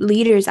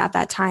leaders at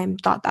that time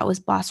thought that was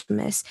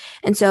blasphemous.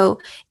 And so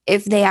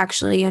if they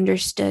actually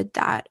understood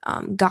that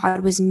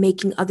God was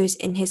making others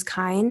in his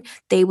kind,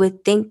 they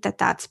would think that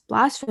that's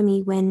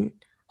blasphemy, when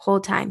whole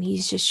time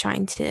he's just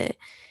trying to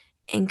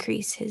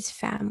increase his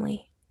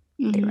family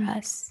through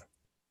us.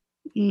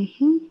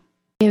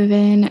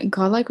 Given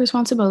godlike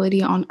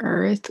responsibility on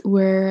earth,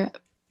 we're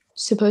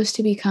supposed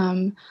to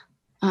become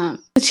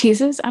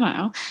Jesus, I don't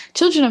know,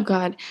 children of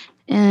God.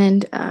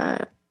 And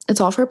it's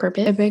all for a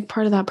purpose. A big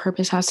part of that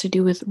purpose has to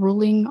do with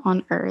ruling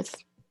on earth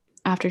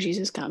after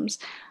Jesus comes.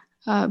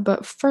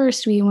 But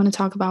first, we want to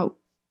talk about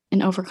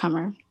an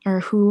overcomer,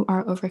 or who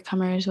are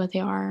overcomers, what they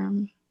are,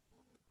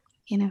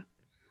 you know.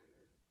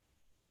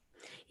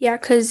 Yeah,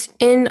 because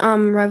in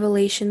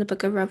Revelation, the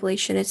book of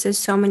Revelation, it says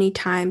so many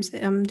times,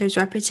 there's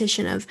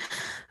repetition of,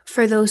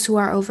 for those who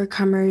are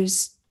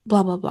overcomers,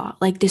 blah, blah, blah,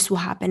 like this will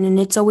happen. And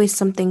it's always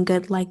something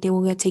good, like they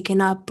will get taken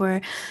up, or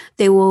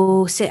they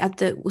will sit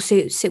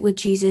with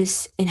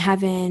Jesus in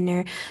heaven,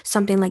 or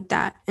something like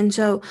that. And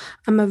so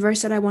a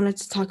verse that I wanted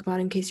to talk about,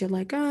 in case you're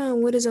like, oh,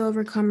 what is an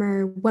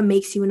overcomer? What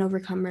makes you an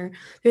overcomer?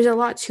 There's a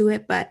lot to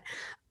it, but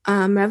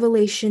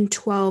Revelation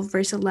 12,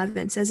 verse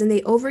 11 says, and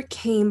they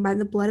overcame by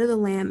the blood of the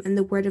Lamb and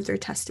the word of their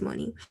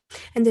testimony,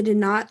 and they did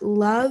not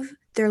love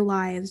their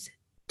lives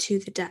to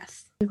the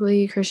death.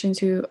 Basically, Christians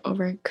who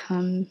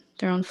overcome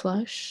their own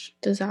flesh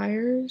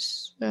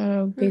desires,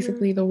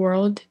 basically the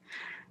world.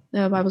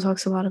 The Bible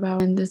talks a lot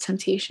about, and the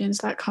temptations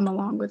that come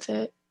along with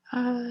it,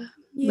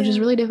 which is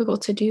really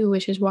difficult to do,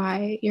 which is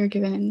why you're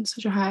given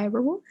such a high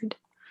reward.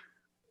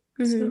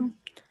 So.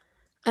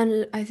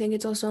 And I think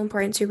it's also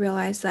important to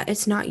realize that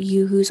it's not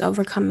you who's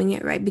overcoming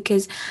it, right?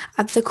 Because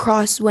at the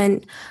cross,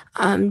 when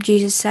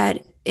Jesus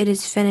said, it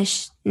is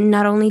finished,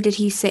 not only did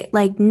he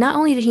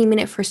mean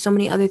it for so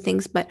many other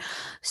things, but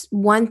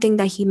one thing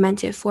that he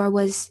meant it for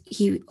was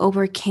he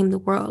overcame the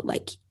world.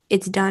 Like,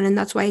 it's done. And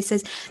that's why he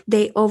says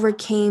they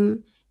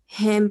overcame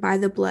him by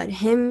the blood,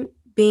 him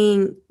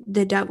being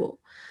the devil,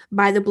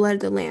 by the blood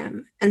of the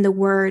Lamb and the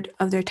word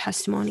of their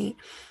testimony.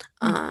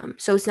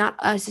 So it's not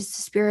us, it's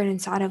the spirit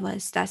inside of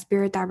us, that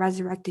spirit that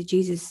resurrected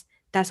Jesus,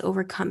 that's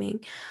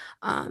overcoming.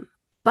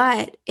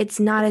 But it's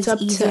not as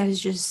easy as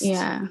just...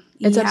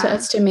 It's up to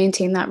us to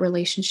maintain that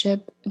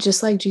relationship,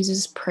 just like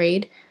Jesus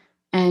prayed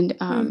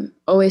and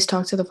always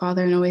talked to the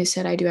Father and always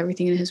said, I do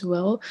everything in his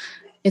will.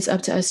 It's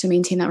up to us to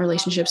maintain that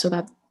relationship so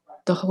that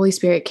the Holy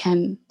Spirit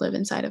can live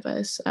inside of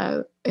us.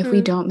 If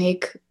we don't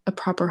make a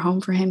proper home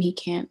for him, he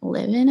can't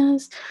live in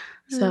us.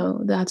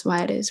 So that's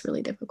why it is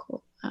really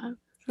difficult.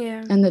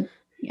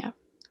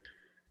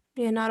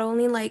 Not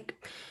only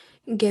like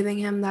giving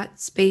him that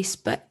space,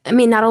 but I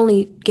mean, not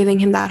only giving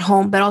him that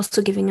home, but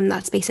also giving him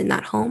that space in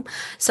that home.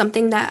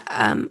 Something that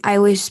I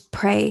always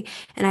pray,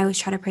 and I always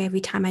try to pray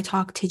every time I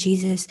talk to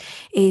Jesus,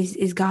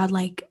 is God,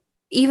 like,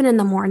 even in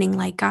the morning,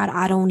 like, God,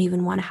 I don't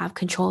even want to have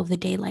control of the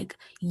day. Like,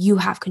 you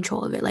have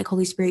control of it. Like,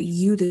 Holy Spirit,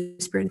 you, the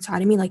spirit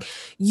inside of me, like,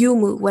 you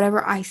move.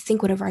 Whatever I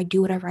think, whatever I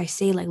do, whatever I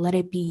say, like, let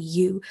it be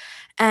you.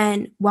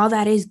 And while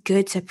that is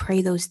good to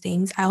pray those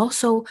things, I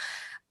also,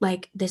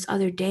 like, this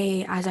other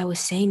day, as I was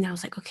saying that, I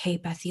was like, okay,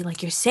 Bethy,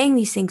 like, you're saying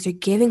these things, you're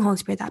giving Holy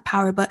Spirit that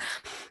power, but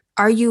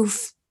are you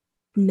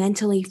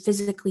mentally,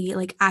 physically,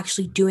 like,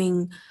 actually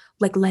doing,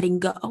 like, letting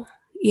go,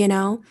 you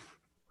know?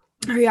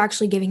 Are you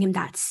actually giving him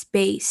that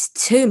space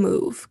to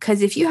move?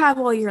 Because if you have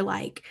all your,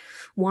 like,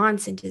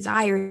 wants and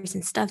desires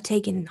and stuff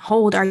taken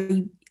hold, are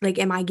you, like,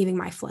 am I giving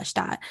my flesh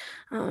that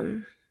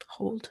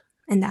hold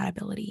and that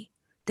ability?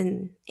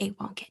 Then it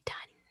won't get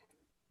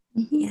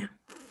done. Yeah.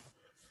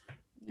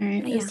 All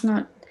right. It's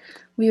not,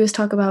 we always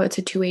talk about it's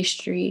a two-way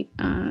street.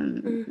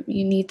 You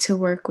need to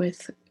work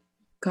with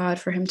God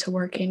for him to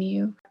work in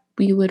you.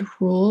 We would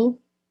rule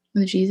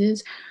with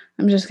Jesus.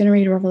 I'm just going to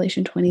read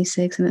Revelation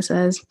 26, and it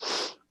says,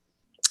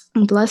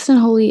 blessed and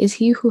holy is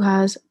he who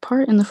has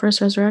part in the first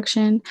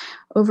resurrection.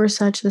 Over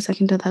such the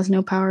second death has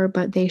no power,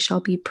 but they shall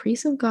be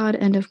priests of God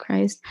and of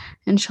Christ,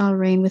 and shall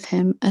reign with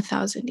him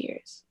 1,000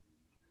 years.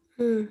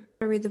 I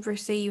read the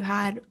verse that you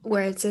had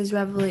where it says,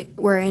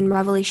 where in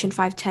Revelation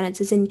 5:10 it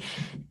says,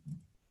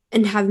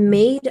 and have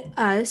made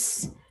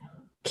us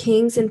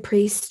kings and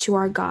priests to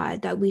our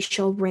God, that we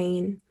shall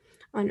reign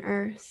on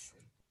earth.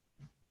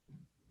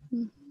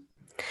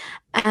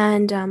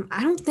 And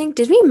I don't think,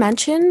 did we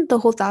mention the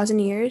whole 1,000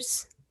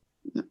 years?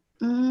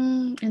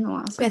 In the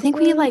last I think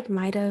we like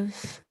might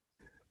have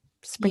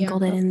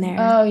sprinkled it in there.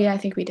 Oh yeah, I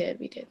think we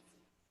did.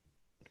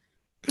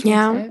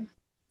 Yeah.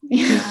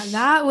 Yeah,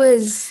 that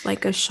was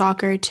like a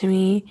shocker to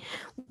me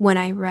when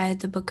I read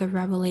the book of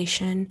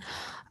Revelation,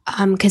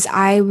 because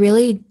I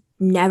really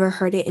never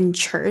heard it in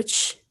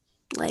church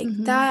like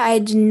that.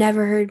 I'd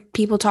never heard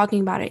people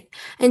talking about it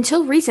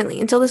until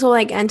recently, until this whole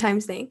like end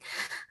times thing.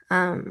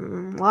 A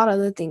lot of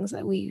the things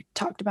that we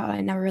talked about,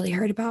 I never really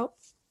heard about.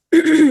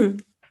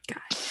 God.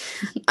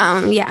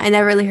 Yeah, I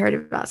never really heard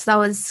about. So that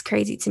was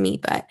crazy to me,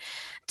 but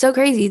so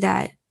crazy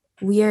that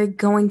we are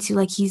going to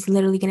like he's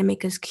literally going to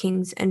make us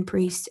kings and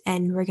priests,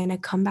 and we're going to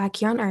come back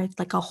here on earth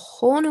like a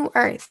whole new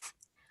earth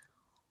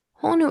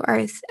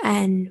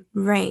and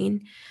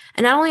reign.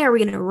 And not only are we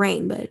going to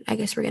reign, but I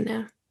guess we're going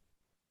to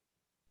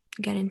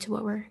get into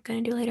what we're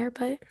going to do later.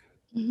 But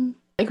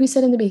like we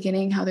said in the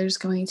beginning, how there's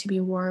going to be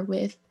war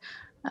with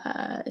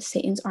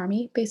Satan's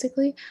army,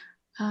 basically.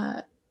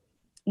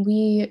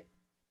 We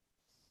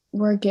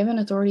were given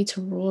authority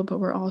to rule, but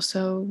we're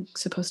also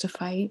supposed to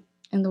fight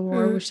in the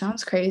war, which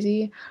sounds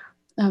crazy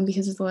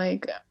because it's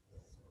like,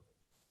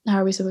 how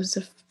are we supposed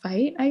to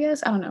fight, I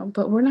guess? I don't know.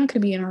 But we're not going to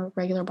be in our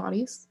regular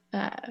bodies.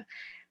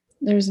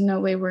 There's no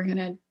way we're going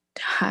to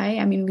die.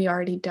 I mean, we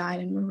already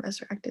died and we're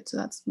resurrected, so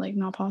that's like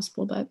not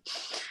possible. But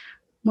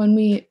when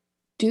we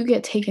do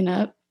get taken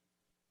up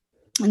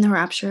in the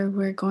rapture,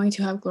 we're going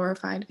to have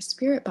glorified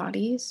spirit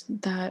bodies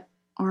that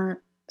aren't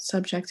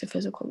subject to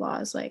physical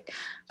laws. Like,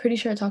 pretty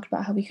sure I talked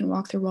about how we can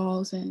walk through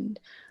walls and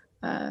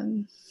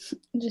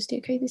just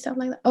do crazy stuff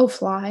like that. Oh,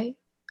 fly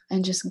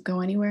and just go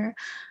anywhere.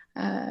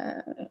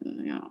 But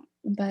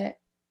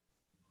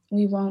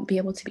we won't be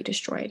able to be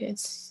destroyed.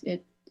 It's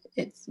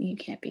you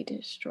can't be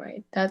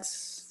destroyed.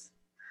 That's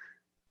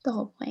the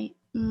whole point.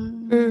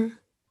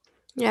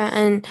 Yeah,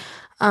 and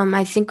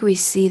I think we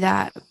see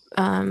that,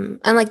 and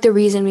like the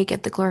reason we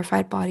get the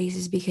glorified bodies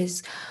is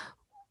because,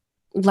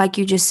 like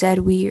you just said,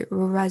 we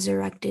were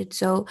resurrected.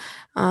 So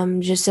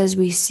just as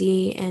we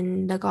see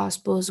in the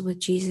Gospels with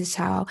Jesus,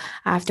 how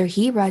after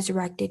he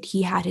resurrected,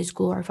 he had his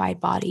glorified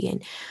body,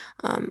 and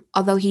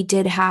although he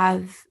did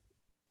have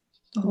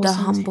the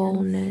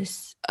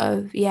humbleness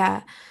of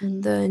the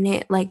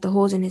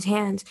holes in his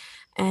hands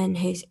and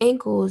his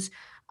ankles,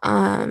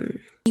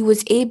 he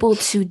was able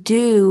to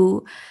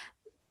do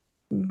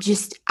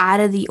just out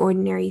of the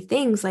ordinary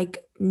things,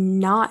 like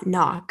not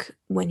knock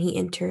when he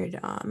entered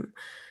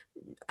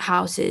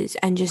houses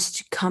and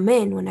just come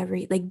in whenever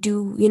he, like,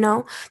 do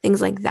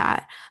things like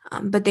that,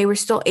 but they were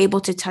still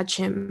able to touch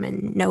him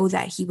and know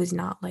that he was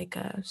not like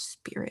a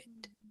spirit.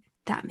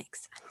 That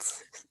makes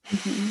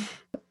sense.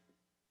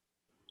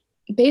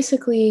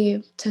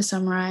 Basically, to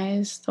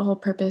summarize, the whole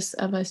purpose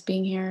of us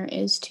being here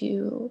is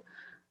to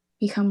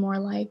become more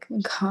like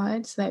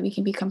God so that we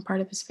can become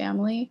part of his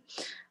family.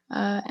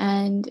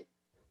 And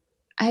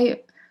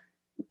I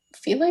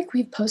feel like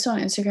we posted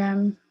on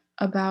Instagram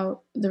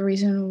about the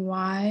reason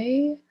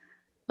why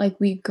like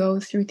we go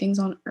through things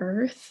on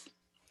earth,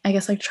 I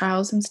guess like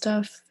trials and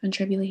stuff and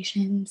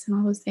tribulations and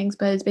all those things,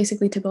 but it's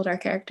basically to build our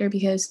character,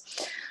 because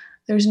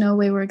there's no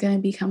way we're going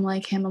to become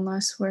like him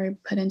unless we're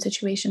put in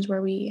situations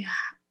where I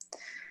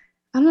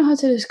don't know how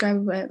to describe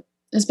it, but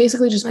it's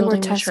basically just like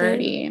building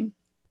maturity.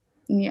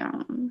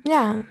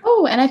 Yeah.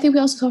 Oh, and I think we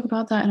also talk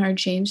about that in our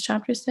James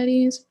chapter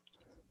studies,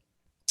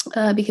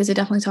 because it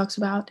definitely talks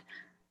about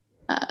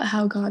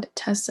how God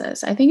tests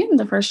us. I think in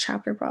the first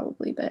chapter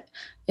probably, but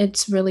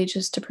it's really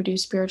just to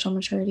produce spiritual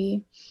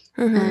maturity.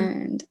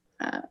 And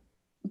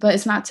but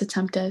it's not to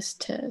tempt us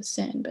to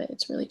sin, but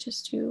it's really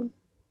just to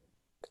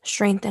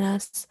strengthen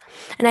us.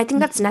 And I think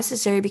that's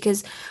necessary,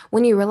 because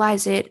when you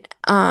realize it,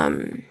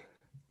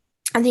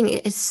 I think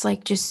it's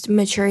like just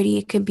maturity.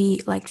 It could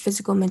be like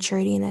physical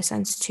maturity in a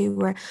sense too,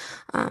 where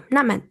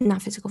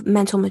not physical,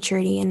 mental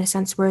maturity in a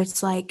sense where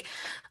it's like,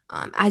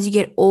 as you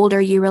get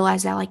older, you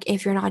realize that like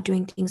if you're not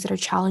doing things that are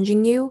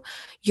challenging you,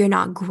 you're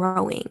not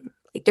growing.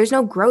 Like there's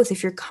no growth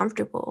if you're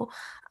comfortable,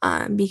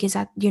 because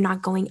you're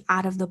not going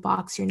out of the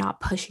box, you're not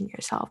pushing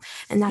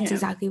yourself. And that's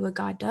exactly what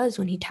God does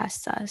when he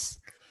tests us.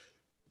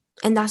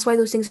 And that's why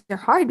those things are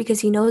hard,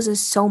 because he knows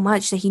us so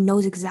much that he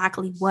knows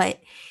exactly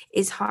what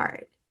is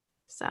hard.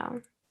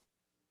 So,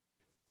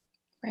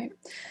 right.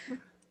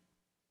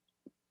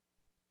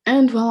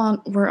 And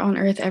while we're on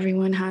earth,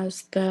 everyone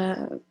has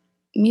the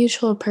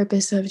mutual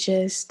purpose of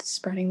just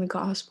spreading the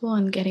gospel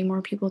and getting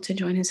more people to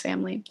join his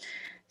family.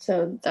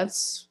 So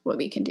that's what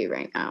we can do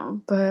right now.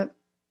 But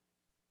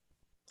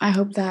I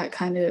hope that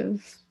kind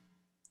of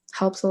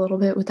helps a little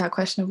bit with that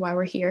question of why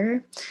we're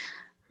here,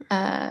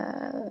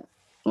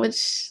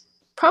 which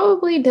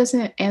probably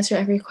doesn't answer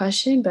every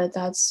question, but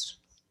that's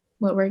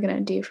what we're going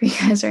to do for you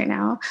guys right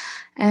now.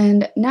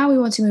 And now we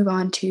want to move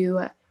on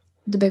to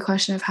the big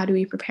question of how do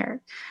we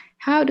prepare?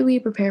 How do we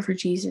prepare for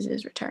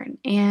Jesus' return?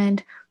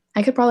 And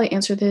I could probably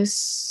answer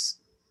this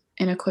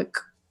in a quick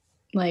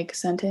like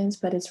sentence,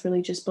 but it's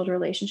really just build a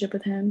relationship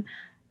with him.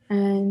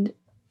 And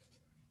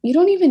you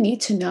don't even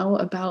need to know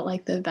about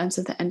like the events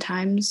of the end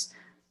times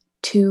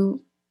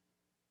to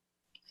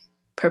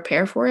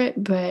prepare for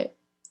it, but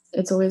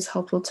it's always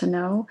helpful to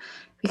know,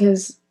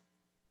 because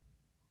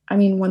I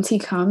mean, once he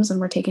comes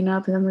and we're taken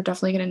up, and then we're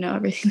definitely going to know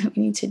everything that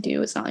we need to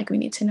do. It's not like we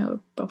need to know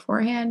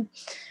beforehand.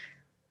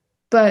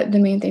 But the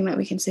main thing that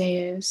we can say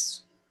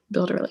is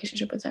build a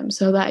relationship with him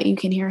so that you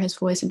can hear his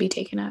voice and be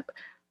taken up.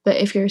 But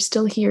if you're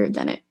still here,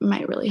 then it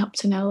might really help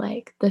to know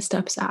like the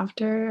steps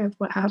after of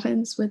what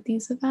happens with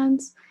these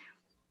events,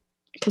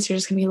 because you're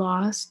just gonna be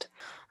lost.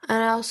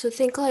 And I also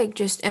think like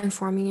just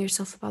informing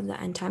yourself about the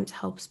end times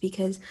helps,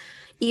 because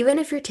even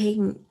if you're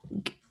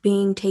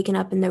being taken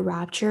up in the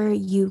rapture,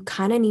 you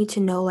kind of need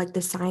to know like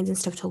the signs and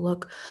stuff to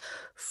look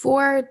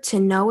for to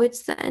know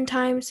it's the end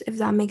times, if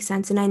that makes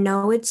sense. And I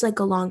know it's like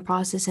a long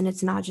process, and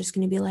it's not just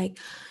going to be like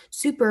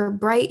super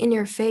bright in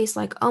your face,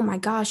 like, oh my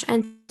gosh,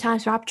 end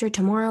times rapture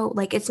tomorrow.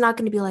 Like, it's not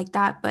going to be like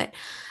that. But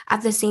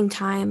at the same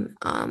time,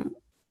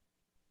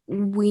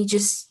 we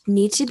just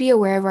need to be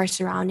aware of our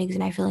surroundings,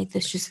 and I feel like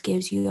this just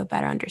gives you a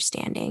better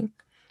understanding.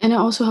 And it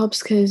also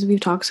helps because we've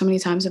talked so many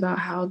times about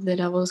how the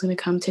devil is going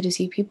to come to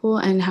deceive people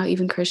and how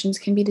even Christians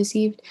can be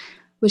deceived,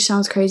 which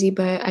sounds crazy,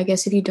 but I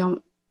guess if you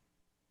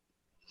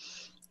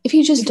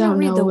just don't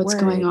read know the what's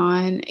going word.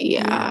 on,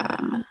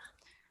 Yeah.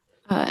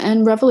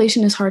 and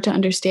Revelation is hard to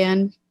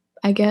understand,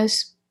 I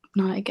guess.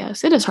 Not I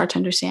guess. It is hard to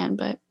understand,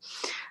 but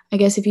I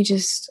guess if you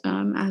just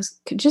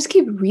just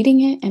keep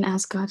reading it and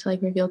ask God to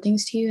like reveal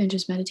things to you and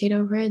just meditate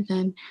over it,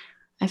 then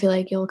I feel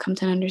like you'll come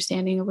to an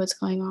understanding of what's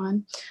going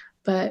on.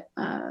 But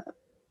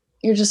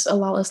you're just a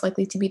lot less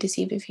likely to be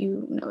deceived if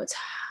you know it's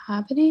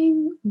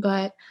happening.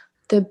 But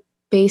the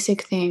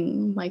basic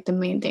thing, like the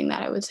main thing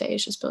that I would say,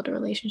 is just build a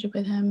relationship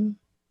with Him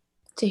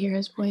to hear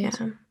His voice.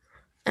 Yeah.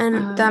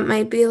 And that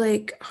might be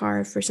like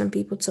hard for some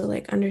people to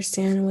like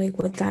understand like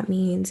what that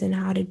means and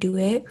how to do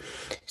it.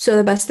 So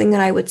the best thing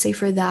that I would say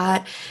for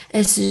that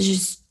is to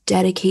just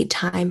dedicate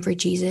time for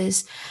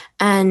Jesus.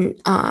 And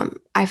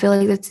I feel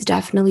like that's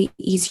definitely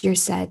easier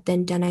said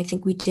than done. I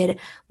think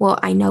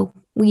I know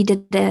we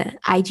did the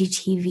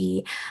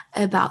IGTV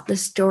about the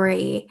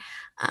story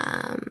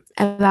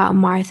about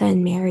Martha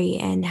and Mary,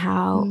 and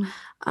how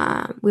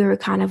we were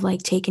kind of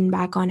like taken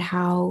back on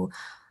how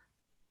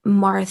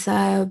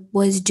Martha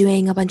was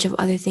doing a bunch of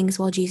other things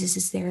while Jesus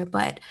is there.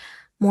 But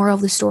moral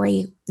of the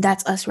story,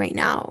 that's us right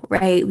now,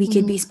 right? We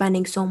could be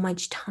spending so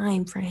much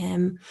time for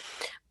him,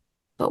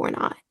 but we're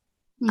not.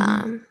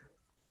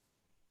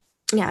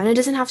 Yeah, and it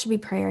doesn't have to be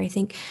prayer. I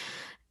think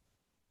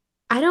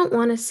I don't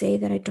want to say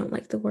that I don't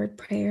like the word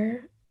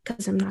prayer,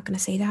 because I'm not going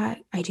to say that.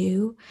 I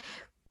do.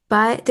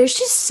 But there's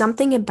just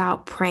something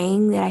about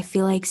praying that I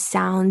feel like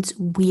sounds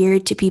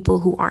weird to people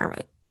who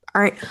aren't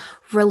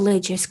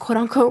religious, quote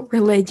unquote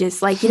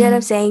religious. Like, you know what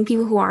I'm saying?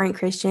 People who aren't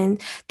Christian,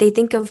 they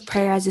think of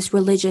prayer as this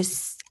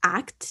religious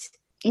act.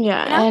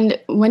 Yeah, and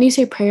when you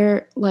say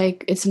prayer,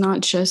 like, it's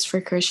not just for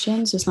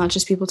Christians. It's not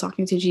just people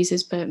talking to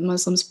Jesus, but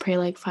Muslims pray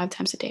like 5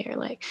 times a day, or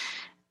like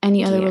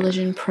any other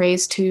religion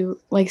prays to,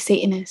 like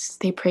Satanists,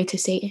 they pray to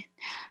Satan.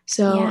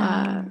 So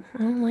I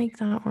don't like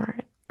that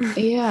word.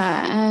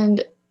 Yeah,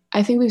 and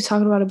I think we've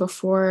talked about it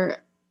before,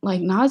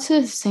 like, not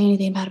to say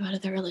anything bad about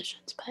other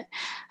religions, but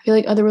I feel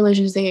like other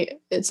religions,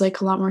 it's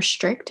like a lot more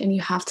strict, and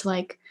you have to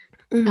like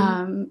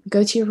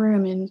go to your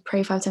room and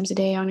pray 5 times a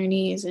day on your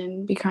knees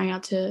and be crying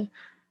out to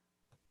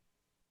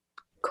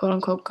quote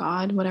unquote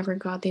God, whatever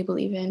God they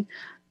believe in.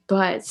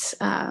 But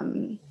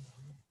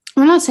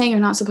we're not saying you're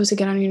not supposed to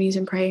get on your knees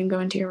and pray and go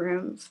into your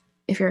room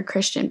if you're a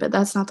Christian, but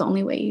that's not the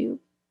only way you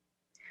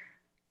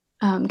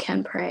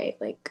can pray.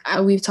 Like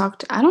we've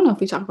talked, I don't know if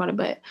we talked about it,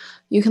 but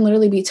you can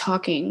literally be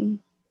talking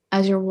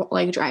as you're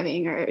like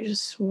driving or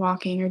just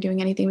walking or doing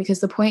anything,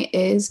 because the point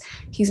is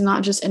he's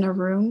not just in a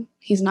room.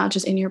 He's not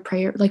just in your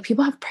prayer. Like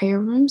people have prayer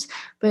rooms,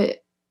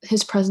 but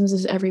his presence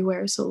is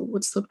everywhere. So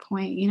what's the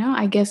point? You know,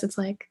 I guess it's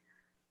like,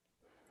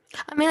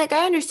 I mean, like,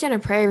 I understand a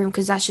prayer room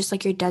because that's just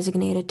like your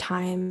designated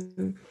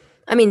time.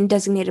 I mean,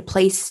 designated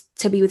place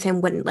to be with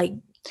him when like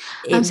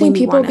I'm saying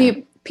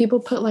people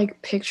put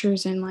like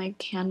pictures and like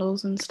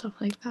candles and stuff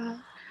like that.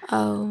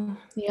 Oh.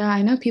 Yeah,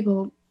 I know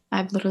people.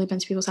 I've literally been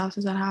to people's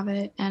houses that have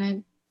it,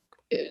 and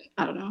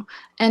I don't know.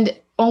 And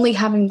only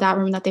having that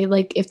room that they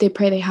like, if they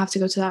pray, they have to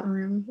go to that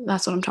room.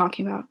 That's what I'm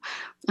talking about.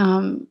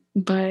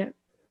 But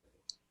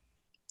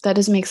that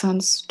doesn't make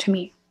sense to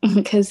me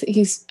because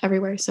he's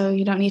everywhere. So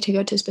you don't need to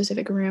go to a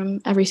specific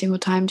room every single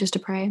time just to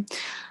pray.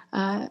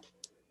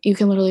 You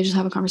can literally just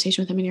have a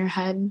conversation with him in your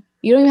head.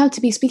 You don't even have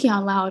to be speaking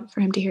out loud for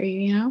him to hear you,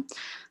 you know?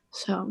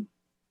 So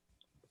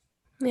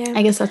yeah,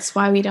 I guess that's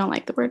why we don't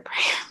like the word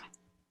prayer.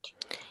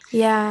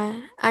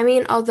 Yeah. I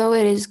mean, although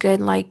it is good,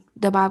 like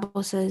the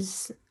Bible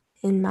says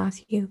in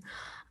Matthew,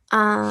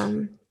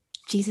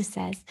 Jesus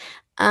says,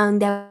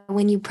 that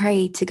when you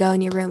pray to go in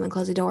your room and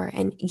close the door.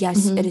 And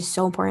yes, it is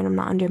so important. We're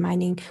not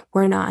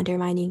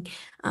undermining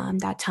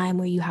that time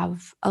where you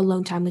have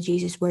alone time with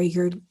Jesus, where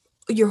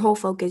your whole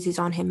focus is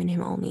on him and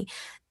him only.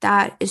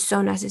 That is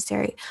so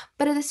necessary.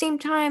 But at the same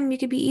time, you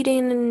could be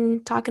eating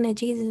and talking to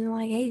Jesus and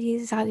like, hey,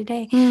 Jesus, how's your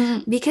day?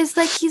 Because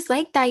like he's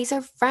like that. He's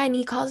our friend.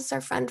 He calls us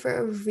our friend for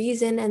a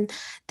reason. And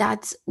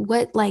that's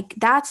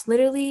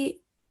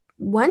literally,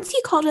 once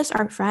he called us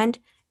our friend,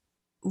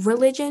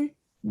 religion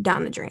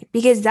down the drain,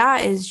 because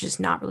that is just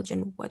not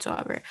religion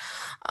whatsoever.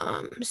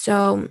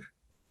 So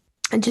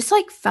and just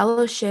like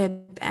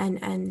fellowship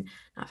and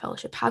not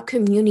fellowship, have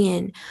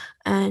communion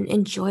and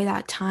enjoy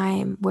that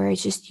time where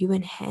it's just you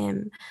and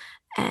him,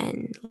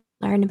 and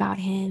learn about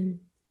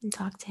him and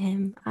talk to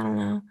him. I don't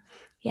know.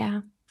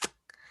 Yeah.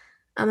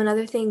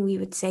 Another thing we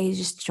would say is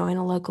just join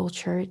a local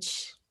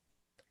church,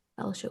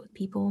 fellowship with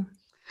people.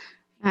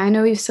 I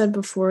know we've said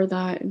before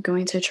that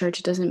going to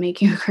church doesn't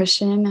make you a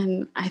Christian,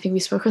 and I think we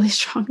spoke really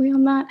strongly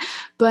on that.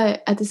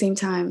 But at the same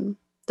time,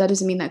 that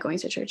doesn't mean that going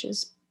to church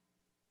is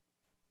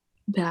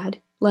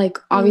bad. Like,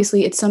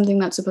 obviously, it's something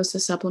that's supposed to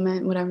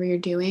supplement whatever you're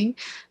doing,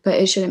 but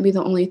it shouldn't be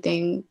the only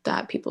thing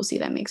that people see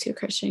that makes you a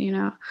Christian, you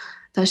know?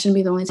 That shouldn't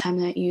be the only time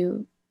that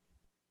you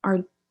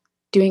are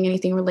doing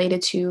anything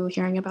related to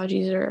hearing about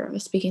Jesus or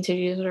speaking to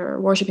Jesus or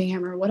worshiping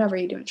him or whatever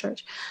you do in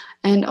church.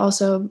 And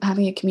also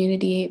having a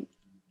community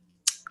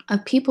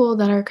of people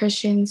that are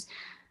Christians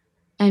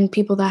and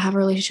people that have a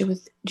relationship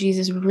with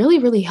Jesus really,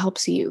 really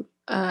helps you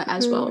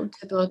as well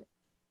to build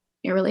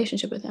your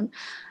relationship with him.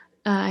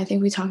 I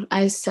think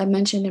I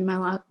mentioned in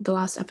the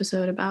last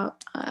episode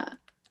about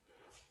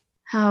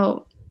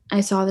how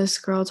I saw this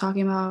girl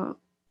talking about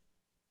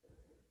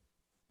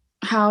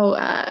how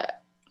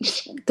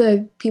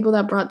the people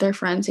that brought their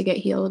friend to get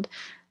healed,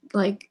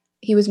 like,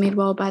 he was made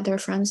well by their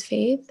friend's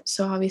faith.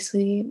 So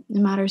obviously it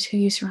matters who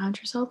you surround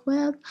yourself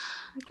with.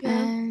 Yeah.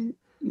 And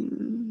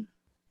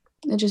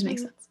it just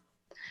makes sense.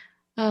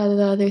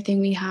 The other thing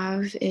we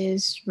have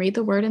is read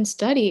the word and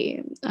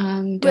study. Wait,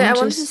 I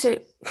wanted to say.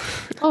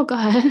 Oh, go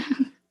ahead.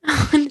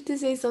 I wanted to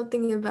say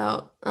something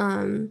about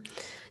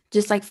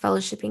just like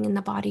fellowshipping in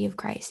the body of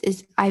Christ.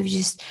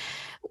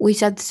 We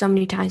said this so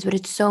many times, but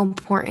it's so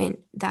important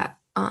that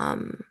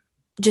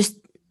just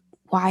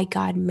why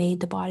God made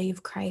the body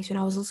of Christ. And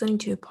I was listening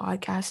to a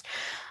podcast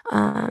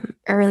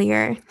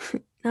earlier,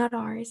 not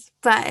ours,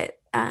 but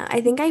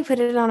I think I put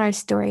it on our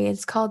story.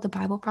 It's called The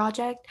Bible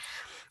Project.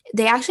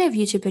 They actually have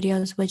YouTube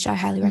videos, which I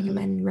highly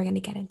recommend. We're going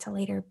to get into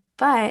later,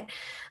 but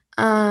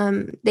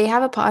they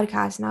have a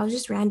podcast, and I was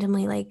just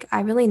randomly like,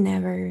 I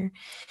never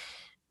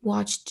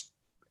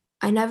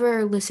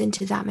listened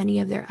to that many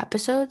of their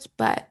episodes,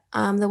 but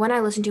the one I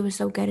listened to was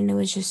so good, and it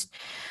was just,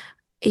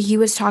 he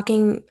was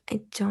talking,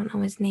 I don't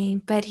know his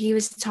name, but he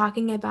was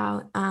talking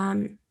about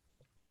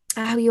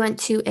how he went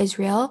to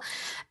Israel,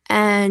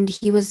 and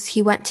he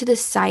went to the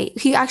site.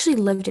 He actually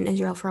lived in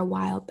Israel for a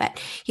while, but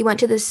he went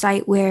to the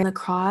site where the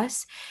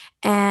cross,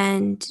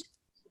 and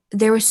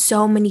there were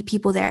so many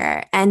people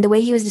there. And the way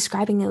he was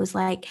describing it was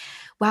like,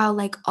 wow,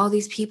 like all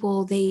these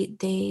people,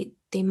 they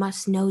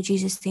must know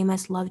Jesus, they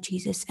must love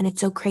Jesus. And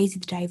it's so crazy,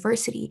 the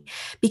diversity,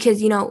 because,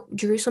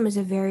 Jerusalem is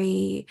a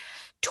very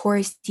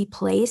touristy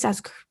place,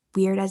 as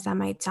weird as that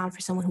might sound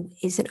for someone who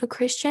isn't a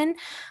Christian,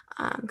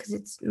 because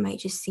it might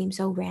just seem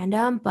so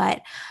random.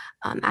 But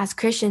as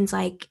Christians,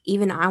 like,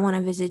 even I want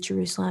to visit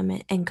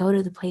Jerusalem and go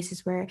to the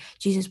places where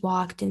Jesus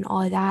walked and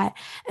all of that.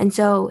 And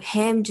so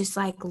him just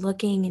like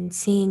looking and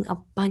seeing a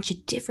bunch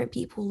of different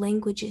people,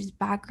 languages,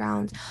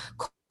 backgrounds,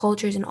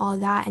 cultures, and all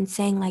of that, and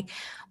saying like,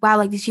 wow,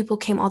 like these people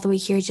came all the way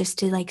here just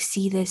to like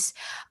see this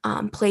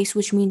place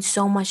which means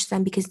so much to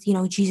them, because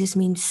Jesus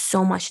means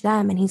so much to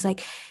them. And he's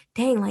like,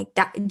 dang, like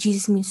that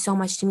Jesus means so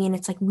much to me. And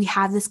it's like we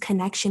have this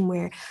connection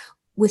where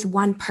with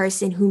one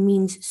person who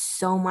means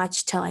so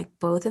much to like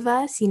both of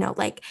us,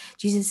 like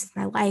Jesus is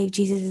my life,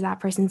 Jesus is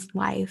that person's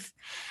life.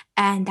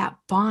 And that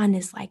bond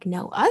is like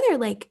no other.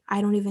 Like,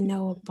 I don't even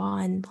know a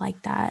bond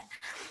like that,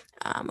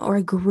 or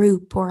a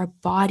group or a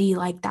body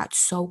like that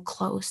so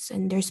close.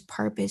 And there's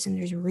purpose and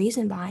there's a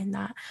reason behind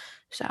that.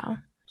 So I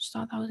just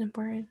thought that was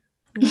important.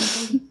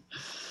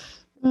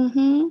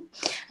 I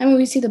mean,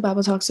 we see the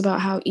Bible talks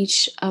about how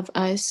each of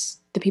us,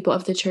 the people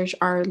of the church,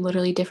 are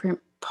literally different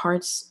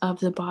parts of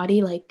the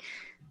body, like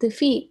the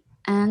feet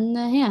and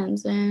the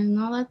hands and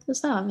all that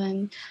stuff.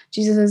 And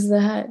Jesus is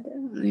the head.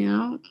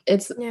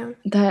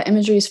 That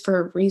imagery is for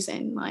a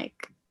reason.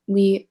 Like,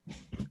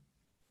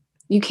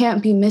 you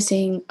can't be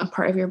missing a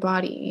part of your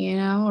body,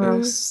 or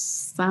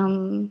else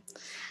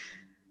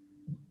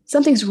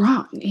something's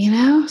wrong,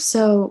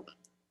 So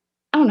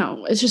I don't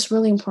know. It's just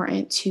really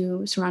important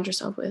to surround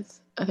yourself with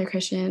other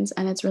Christians,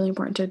 and it's really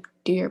important to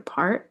do your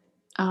part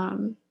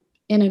in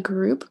a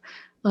group.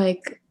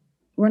 Like,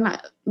 we're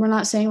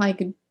not saying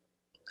like,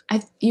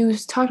 you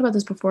talked about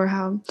this before,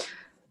 how,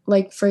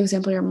 like, for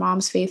example, your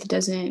mom's faith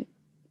doesn't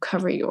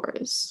cover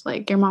yours.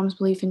 Like, your mom's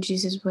belief in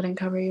Jesus wouldn't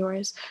cover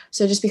yours.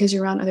 So just because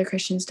you're around other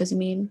Christians doesn't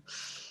mean,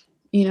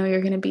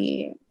 you're going to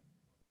be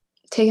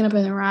taken up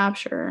in the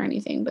rapture or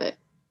anything, but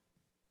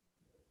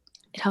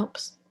it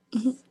helps.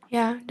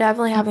 Yeah,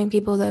 definitely having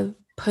people that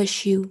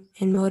push you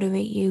and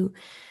motivate you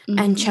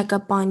and check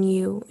up on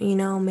you,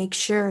 make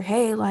sure,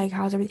 hey, like,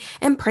 how's everything?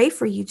 And pray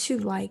for you too.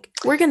 Like,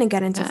 we're going to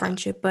get into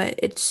friendship, but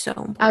it's so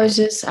important. I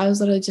was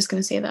literally just going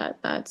to say that.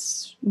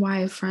 That's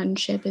why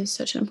friendship is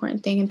such an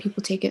important thing, and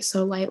people take it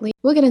so lightly.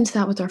 We'll get into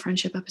that with our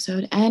friendship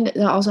episode, and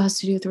that also has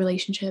to do with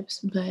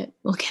relationships, but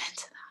we'll get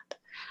into that.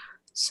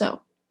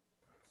 So,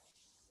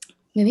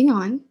 moving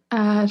on,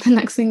 the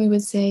next thing we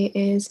would say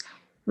is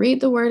read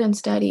the word and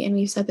study. And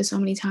we've said this so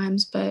many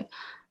times, but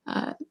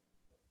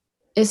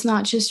it's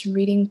not just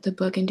reading the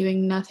book and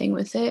doing nothing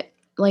with it.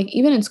 Like,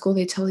 even in school,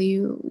 they tell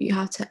you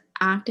have to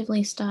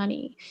actively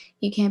study.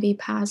 You can't be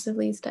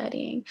passively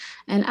studying.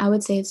 And I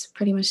would say it's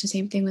pretty much the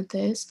same thing with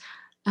this.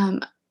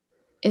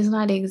 It's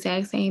not the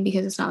exact same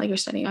because it's not like you're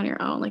studying on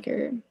your own. Like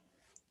your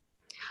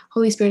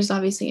Holy Spirit is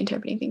obviously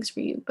interpreting things for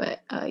you,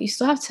 but you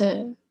still have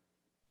to,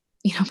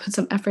 put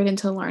some effort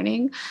into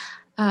learning.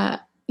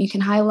 You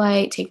can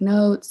highlight, take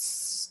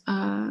notes.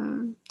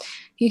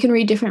 You can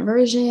read different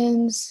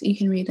versions. You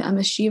can read the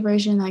MSG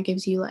version that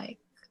gives you like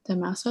the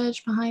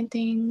message behind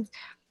things.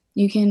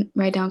 You can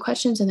write down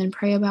questions and then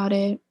pray about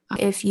it.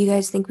 If you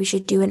guys think we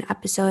should do an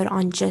episode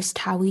on just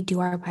how we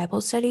do our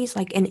Bible studies,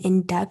 like an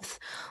in-depth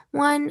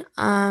one,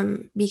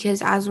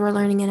 because as we're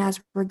learning and as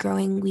we're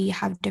growing, we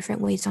have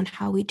different ways on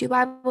how we do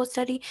Bible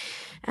study,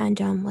 and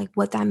like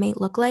what that may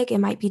look like. It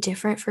might be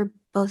different for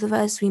both of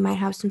us. We might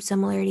have some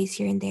similarities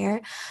here and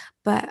there,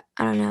 but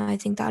I don't know. I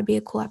think that would be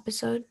a cool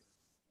episode.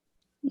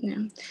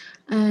 Yeah,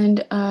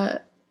 and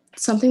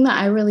something that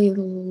I really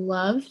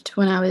loved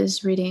when I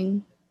was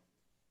reading,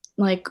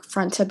 like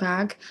front to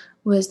back,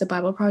 was the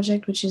Bible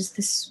Project, which is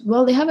this,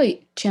 well, they have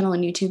a channel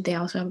on YouTube. They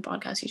also have a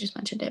podcast. You just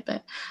mentioned it,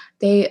 but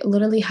they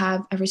literally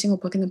have every single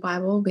book in the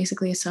Bible,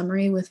 basically a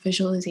summary with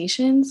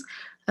visualizations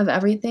of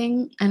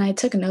everything. And I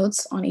took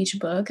notes on each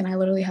book, and I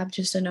literally have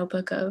just a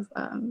notebook of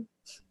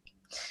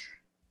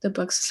the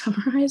books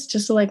summarized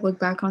just to like look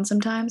back on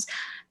sometimes.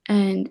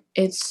 And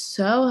it's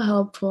so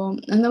helpful.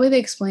 And the way they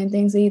explain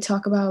things, they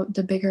talk about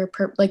the bigger,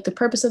 like the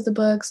purpose of the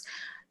books,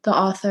 the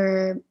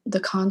author, the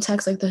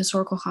context, like the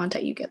historical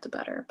content you get, the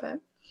better.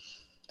 But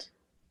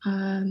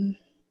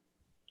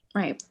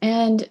right.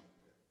 And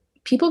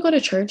people go to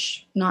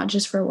church not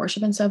just for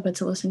worship and stuff, but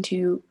to listen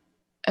to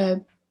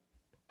a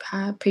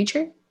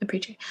preacher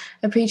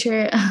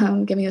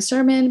giving a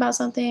sermon about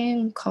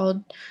something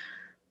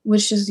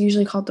which is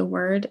usually called the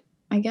Word,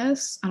 I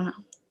guess. I don't know.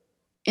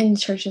 In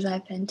churches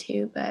I've been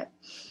to, but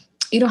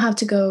you don't have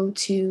to go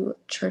to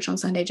church on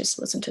Sunday just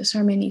to listen to a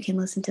sermon. You can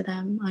listen to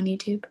them on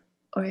YouTube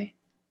or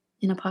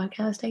in a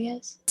podcast, I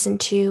guess. Listen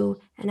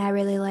to, and I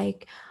really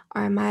like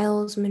our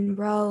Miles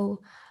Monroe,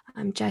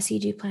 Jesse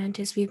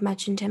Duplantis. We've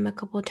mentioned him a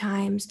couple of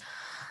times.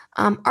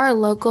 Our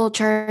local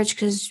church,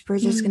 because we're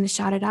just going to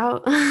shout it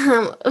out,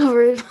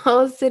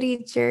 Revelle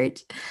City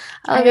Church,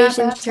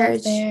 Elevation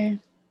Church. There.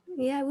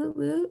 Yeah, woo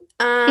woo.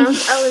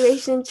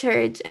 Elevation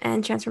Church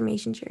and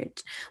Transformation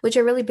Church, which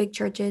are really big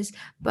churches,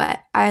 but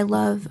I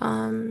love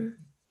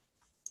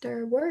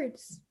their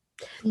words.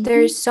 Mm-hmm.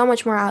 There's so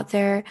much more out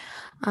there.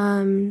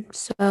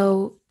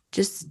 So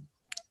just,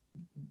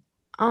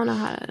 I don't know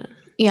how to.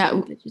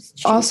 Yeah.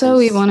 Also,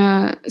 we want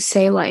to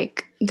say,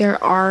 like,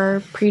 there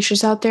are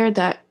preachers out there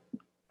that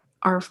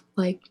are,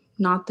 like,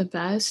 not the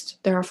best.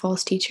 There are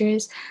false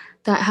teachers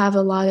that have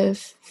a lot of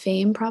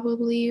fame,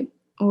 probably,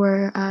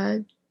 or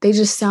they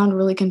just sound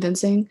really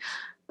convincing.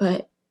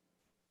 But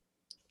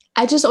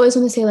I just always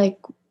want to say, like,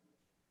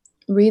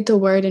 read the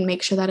word and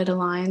make sure that it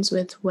aligns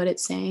with what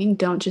it's saying.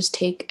 Don't just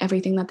take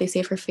everything that they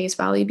say for face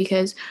value,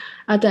 because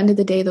at the end of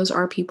the day, those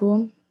are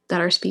people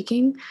that are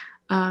speaking.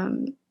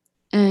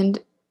 And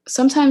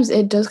sometimes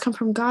it does come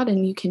from God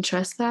and you can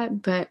trust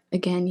that. But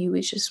again, you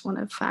would just want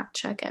to fact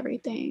check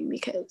everything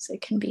because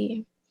it can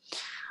be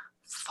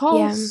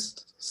false.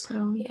 Yeah.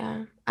 So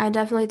yeah, I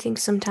definitely think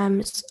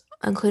sometimes,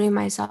 including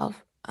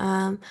myself,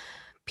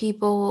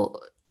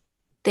 people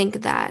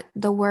think that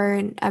the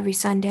word every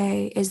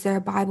Sunday is their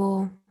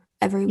Bible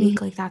every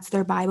week, like that's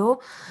their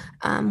Bible,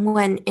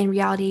 when in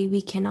reality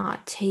we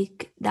cannot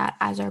take that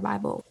as our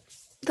Bible.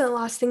 The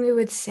last thing we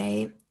would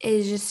say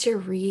is just to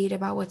read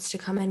about what's to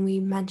come, and we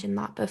mentioned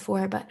that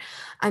before, but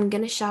I'm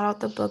going to shout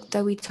out the book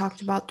that we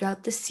talked about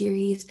throughout the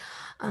series.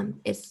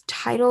 It's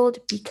titled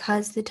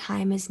Because the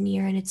Time is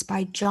Near, and it's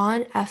by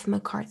John F.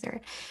 MacArthur.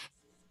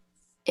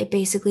 It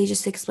basically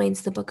just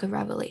explains the book of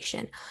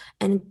Revelation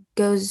and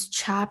goes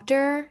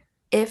chapter,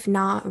 if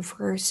not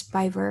verse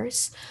by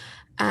verse.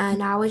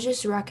 And I would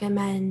just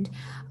recommend,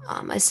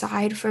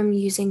 aside from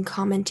using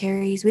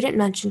commentaries, we didn't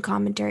mention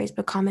commentaries,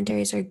 but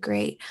commentaries are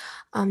great.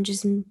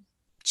 Just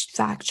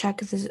fact check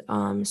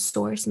the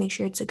source, make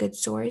sure it's a good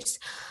source.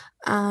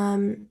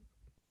 Other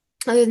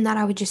than that,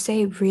 I would just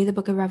say read the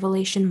book of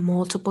Revelation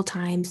multiple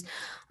times,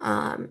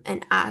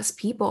 and ask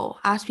people,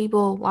 watch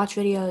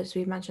videos.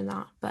 We've mentioned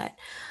that, but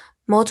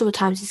multiple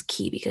times is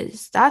key,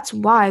 because that's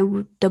why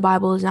the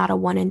Bible is not a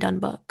one and done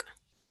book.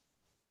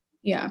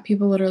 Yeah,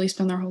 people literally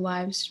spend their whole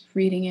lives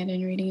reading it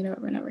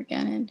over and over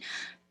again.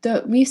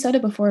 And we said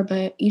it before,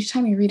 but each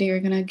time you read it, you're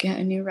going to get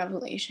a new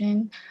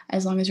revelation,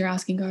 as long as you're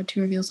asking God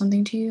to reveal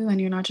something to you and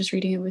you're not just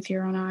reading it with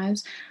your own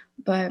eyes.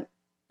 But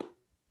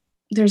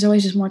there's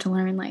always just more to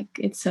learn. Like,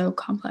 it's so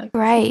complex.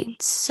 Right.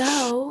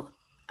 So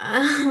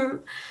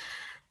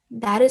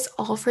that is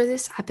all for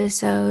this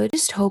episode.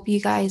 Just hope you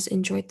guys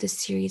enjoyed this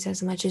series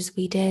as much as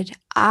we did.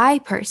 I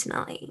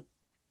personally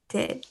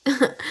did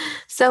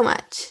so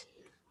much.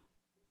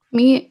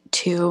 Me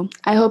too.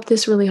 I hope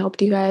this really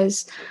helped you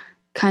guys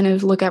kind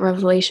of look at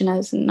Revelation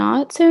as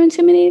not so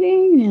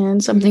intimidating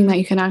and something that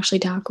you can actually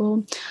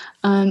tackle.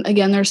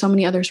 Again, there are so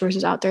many other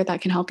sources out there that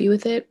can help you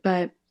with it,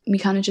 but we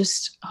kind of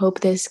just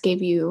hope this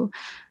gave you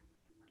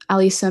at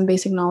least some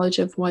basic knowledge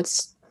of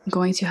what's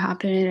going to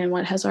happen and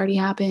what has already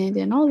happened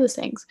and all those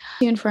things.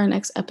 Tune for our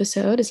next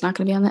episode. It's not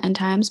going to be on the end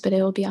times, but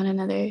it will be on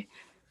another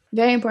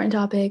very important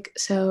topic.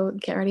 So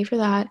get ready for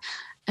that.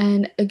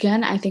 And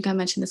again, I think I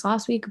mentioned this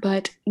last week,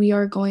 but we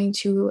are going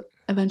to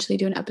eventually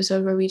do an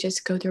episode where we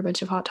just go through a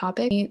bunch of hot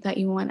topics that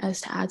you want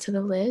us to add to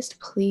the list.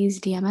 Please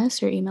DM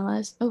us or email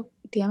us.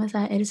 DM us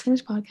at It Is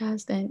Finished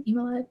Podcast and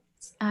email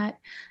us at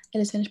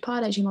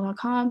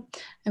itisfinishedpod@gmail.com,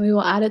 and we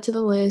will add it to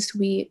the list.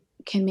 We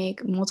can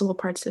make multiple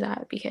parts to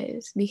that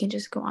because we can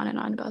just go on and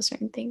on about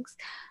certain things.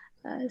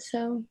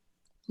 So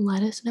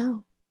let us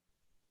know.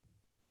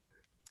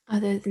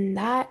 Other than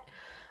that,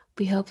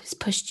 we hope it's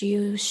pushed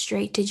you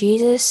straight to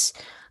Jesus.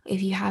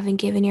 If you haven't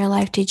given your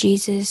life to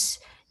Jesus,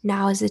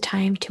 now is the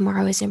time.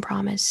 Tomorrow isn't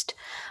promised.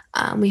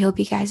 We hope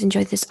you guys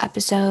enjoyed this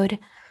episode.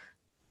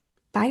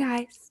 Bye,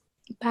 guys.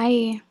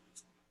 Bye.